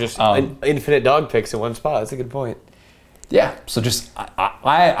 Yeah, you just infinite dog pics in one spot. That's a good point. Yeah. So just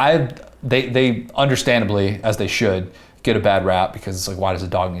they understandably, as they should, get a bad rap because it's like, why does a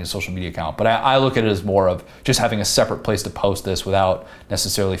dog need a social media account? But I look at it as more of just having a separate place to post this without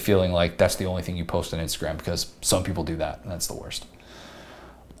necessarily feeling like that's the only thing you post on Instagram, because some people do that and that's the worst.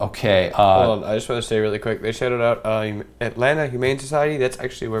 Okay. Hold on, I just want to say really quick. They shouted out Atlanta Humane Society. That's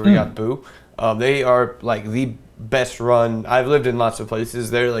actually where we got Boo. They are like the best run. I've lived in lots of places.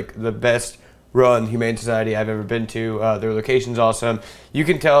 They're like the best run Humane Society I've ever been to. Their location's awesome. You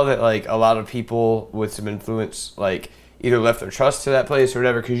can tell that like a lot of people with some influence like either left their trust to that place or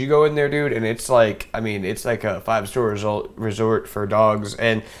whatever, because you go in there, dude, and it's like, I mean, it's like a 5-star resort for dogs.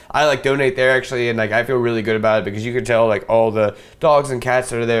 And I like donate there actually, and like I feel really good about it because you can tell like all the dogs and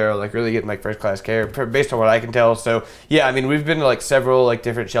cats that are there are like really getting like first class care based on what I can tell. So yeah, I mean, we've been to like several like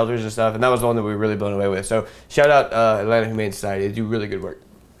different shelters and stuff, and that was the one that we were really blown away with. So shout out Atlanta Humane Society. They do really good work.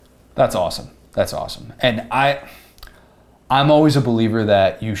 That's awesome. That's awesome. And I'm always a believer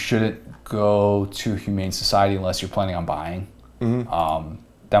that you shouldn't go to Humane Society unless you're planning on buying. Mm-hmm.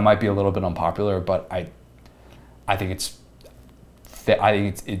 That might be a little bit unpopular, but I think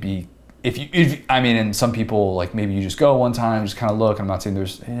it'd be if I mean, and some people like maybe you just go one time, just kind of look. I'm not saying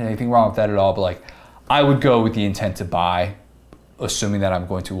there's anything wrong with that at all, but like I would go with the intent to buy, assuming that I'm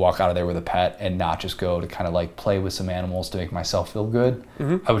going to walk out of there with a pet and not just go to kind of like play with some animals to make myself feel good.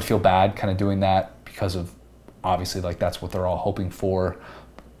 Mm-hmm. I would feel bad kind of doing that because of obviously like that's what they're all hoping for.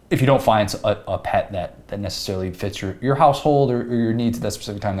 If you don't find a pet that necessarily fits your household or your needs at that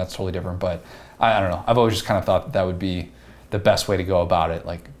specific time, that's totally different. But I don't know. I've always just kind of thought that would be the best way to go about it.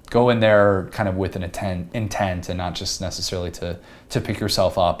 Like go in there kind of with an intent and not just necessarily to pick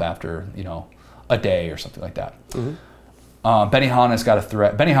yourself up after, a day or something like that. Mm-hmm. Benihana's got a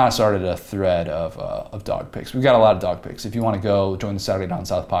thread. Benihana started a thread of dog pics. We've got a lot of dog pics. If you want to go join the Saturday Down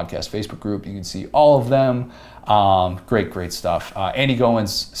South podcast Facebook group, you can see all of them. Great stuff. Andy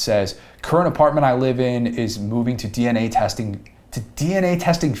Goins says, current apartment I live in is moving to DNA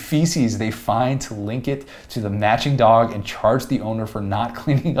testing feces they find to link it to the matching dog and charge the owner for not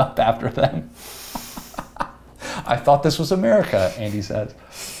cleaning up after them. I thought this was America, Andy says.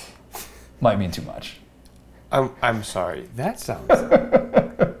 Might mean too much. I'm sorry. That sounds...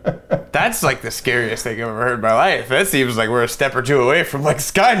 That's like the scariest thing I've ever heard in my life. That seems like we're a step or two away from like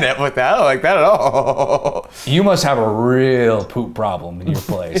Skynet with that. I don't like that at all. You must have a real poop problem in your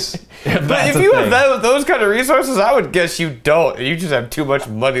place. But if you have those kind of resources, I would guess you don't. You just have too much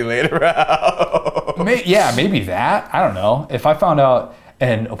money laying around. Maybe that. I don't know. If I found out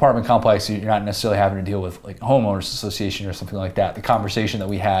an apartment complex, you're not necessarily having to deal with like homeowners association or something like that. The conversation that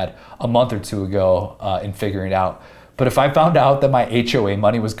we had a month or two ago in figuring it out. But if I found out that my HOA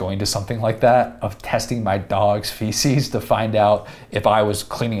money was going to something like that, of testing my dog's feces to find out if I was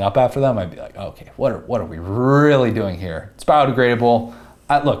cleaning up after them, I'd be like, okay, what are we really doing here? It's biodegradable.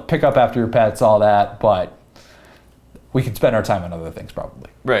 Look, pick up after your pets, all that, but we could spend our time on other things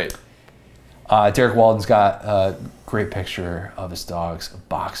probably. Right. Derek Walden's got a great picture of his dog's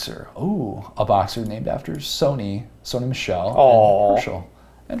boxer. Ooh, a boxer named after Sony Michelle,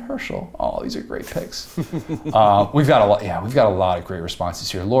 and Herschel. Oh, these are great pics. We've got a lot of great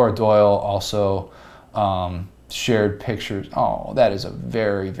responses here. Laura Doyle also shared pictures. Oh, that is a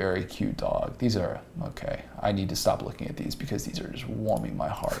very, very cute dog. These are okay. I need to stop looking at these because these are just warming my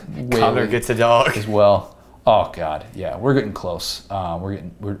heart. Connor gets a dog as well. Oh God, yeah, we're getting close.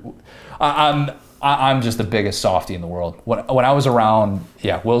 I'm just the biggest softie in the world. When I was around,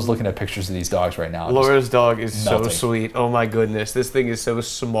 Will's looking at pictures of these dogs right now. Laura's dog is melting. So sweet. Oh my goodness, this thing is so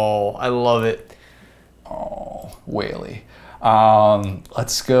small. I love it. Oh, Whaley.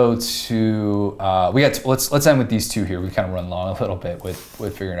 Let's go to let's end with these two here. We kind of run long a little bit with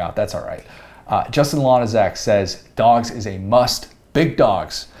figuring it out. That's all right. Justin Lonazak says dogs is a must. Big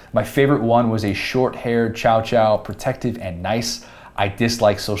dogs. My favorite one was a short-haired Chow Chow, protective and nice. I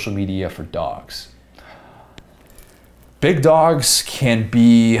dislike social media for dogs. Big dogs can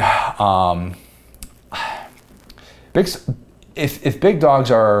be if big dogs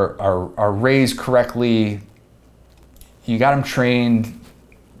are raised correctly, you got them trained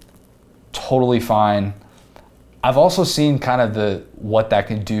totally fine. I've also seen kind of what that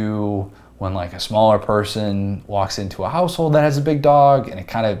can do when like a smaller person walks into a household that has a big dog and it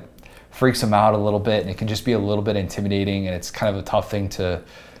kind of freaks them out a little bit, and it can just be a little bit intimidating, and it's kind of a tough thing to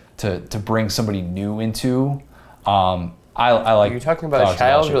bring somebody new into. I like. Are you talking about a dogs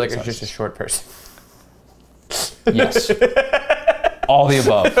child of or all like shapes and just a sizes. short person? Yes. All the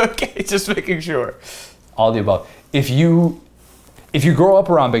above. Okay, just making sure. All the above. If you grow up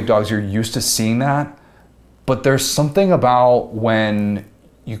around big dogs, you're used to seeing that. But there's something about when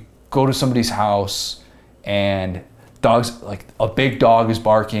you go to somebody's house and dogs, like a big dog is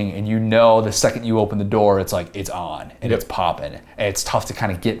barking, and you know the second you open the door, it's like it's on and it's popping, and it's tough to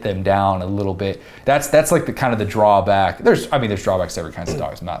kind of get them down a little bit. That's like the kind of the drawback. There's drawbacks to every kind of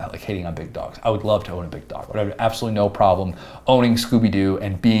dogs. I'm not like hating on big dogs. I would love to own a big dog. I would have absolutely no problem owning Scooby-Doo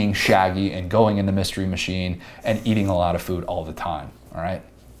and being Shaggy and going in the Mystery Machine and eating a lot of food all the time. All right,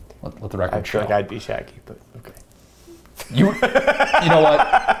 let the record I show. feel like I'd be Shaggy, but okay. You know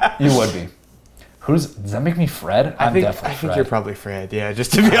what? You would be. Does that make me Fred? I think Fred. you're probably Fred. Yeah,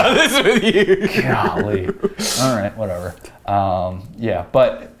 just to be honest with you. Golly. All right, whatever. Yeah,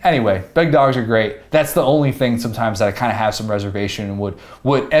 but anyway, big dogs are great. That's the only thing sometimes that I kind of have some reservation and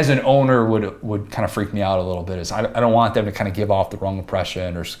would as an owner would kind of freak me out a little bit. Is I don't want them to kind of give off the wrong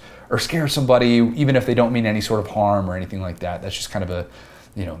impression or scare somebody, even if they don't mean any sort of harm or anything like that. That's just kind of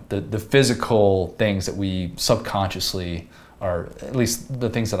the physical things that we subconsciously are, at least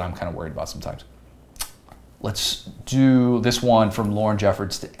the things that I'm kind of worried about sometimes. Let's do this one from Lauren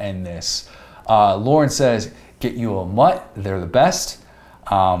Jeffords to end this. Lauren says, get you a mutt, they're the best.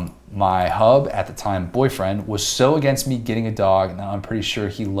 My hub, at the time boyfriend, was so against me getting a dog. Now I'm pretty sure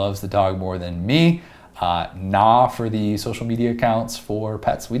he loves the dog more than me. Nah for the social media accounts for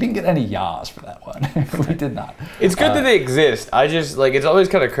pets. We didn't get any yas for that one. We did not. It's good that they exist. I just, like, it's always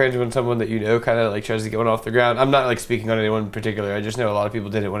kind of cringe when someone that you know kind of, like, tries to get one off the ground. I'm not, like, speaking on anyone in particular. I just know a lot of people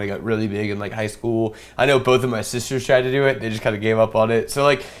did it when I got really big in, like, high school. I know both of my sisters tried to do it. They just kind of gave up on it. So,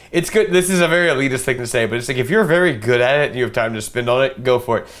 like, it's good. This is a very elitist thing to say, but it's like, if you're very good at it and you have time to spend on it, go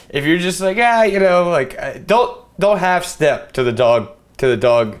for it. If you're just like, don't half step to the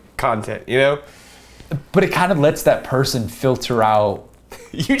dog content, you know? But it kind of lets that person filter out.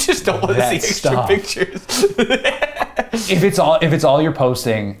 You just don't want to see extra stuff. pictures. If it's all you're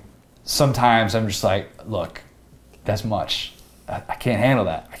posting, sometimes I'm just like, look, that's much. I can't handle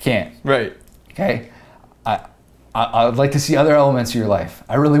that. I can't. Right. Okay. I'd like to see other elements of your life.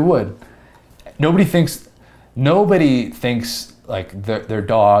 I really would. Nobody thinks like their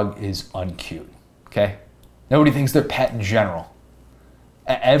dog is uncute. Okay. Nobody thinks their pet in general.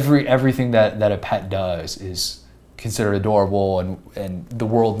 Everything that a pet does is considered adorable, and the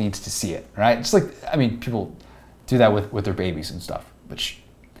world needs to see it, right? It's like, people do that with their babies and stuff, but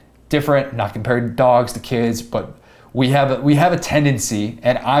different, not comparing dogs to kids, but we have a tendency,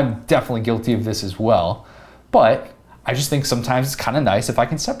 and I'm definitely guilty of this as well, but I just think sometimes it's kind of nice if I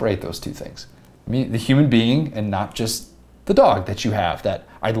can separate those two things. The human being and not just the dog that you have, that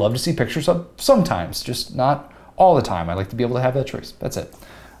I'd love to see pictures of sometimes, just not all the time. I'd like to be able to have that choice. That's it.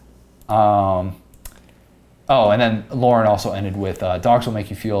 And then Lauren also ended with, dogs will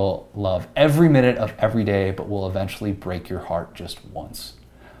make you feel love every minute of every day, but will eventually break your heart just once.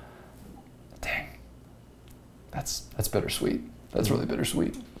 Dang. That's bittersweet. That's really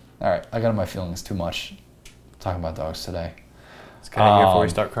bittersweet. All right, I got in my feelings too much talking about dogs today. It's kind of here before we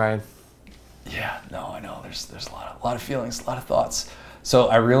start crying. Yeah, no, I know. There's a lot of feelings, a lot of thoughts. So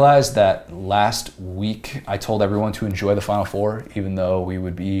I realized that last week I told everyone to enjoy the Final Four, even though we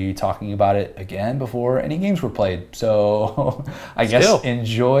would be talking about it again before any games were played. So I guess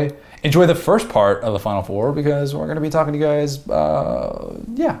enjoy the first part of the Final Four, because we're going to be talking to you guys,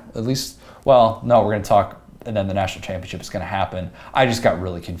 at least, well, no, we're going to talk, and then the national championship is going to happen. I just got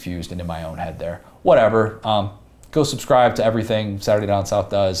really confused and in my own head there. Whatever. Go subscribe to everything Saturday Down South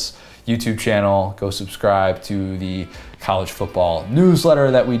does. YouTube channel. Go subscribe to the college football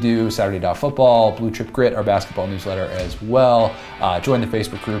newsletter that we do, Saturday Down Football, Blue Chip Grit, our basketball newsletter as well. Join the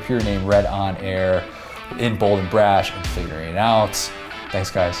Facebook group, hear your name read on air, in Bold and Brash, and figuring it out.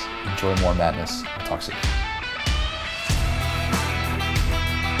 Thanks, guys. Enjoy more madness. I'll talk soon.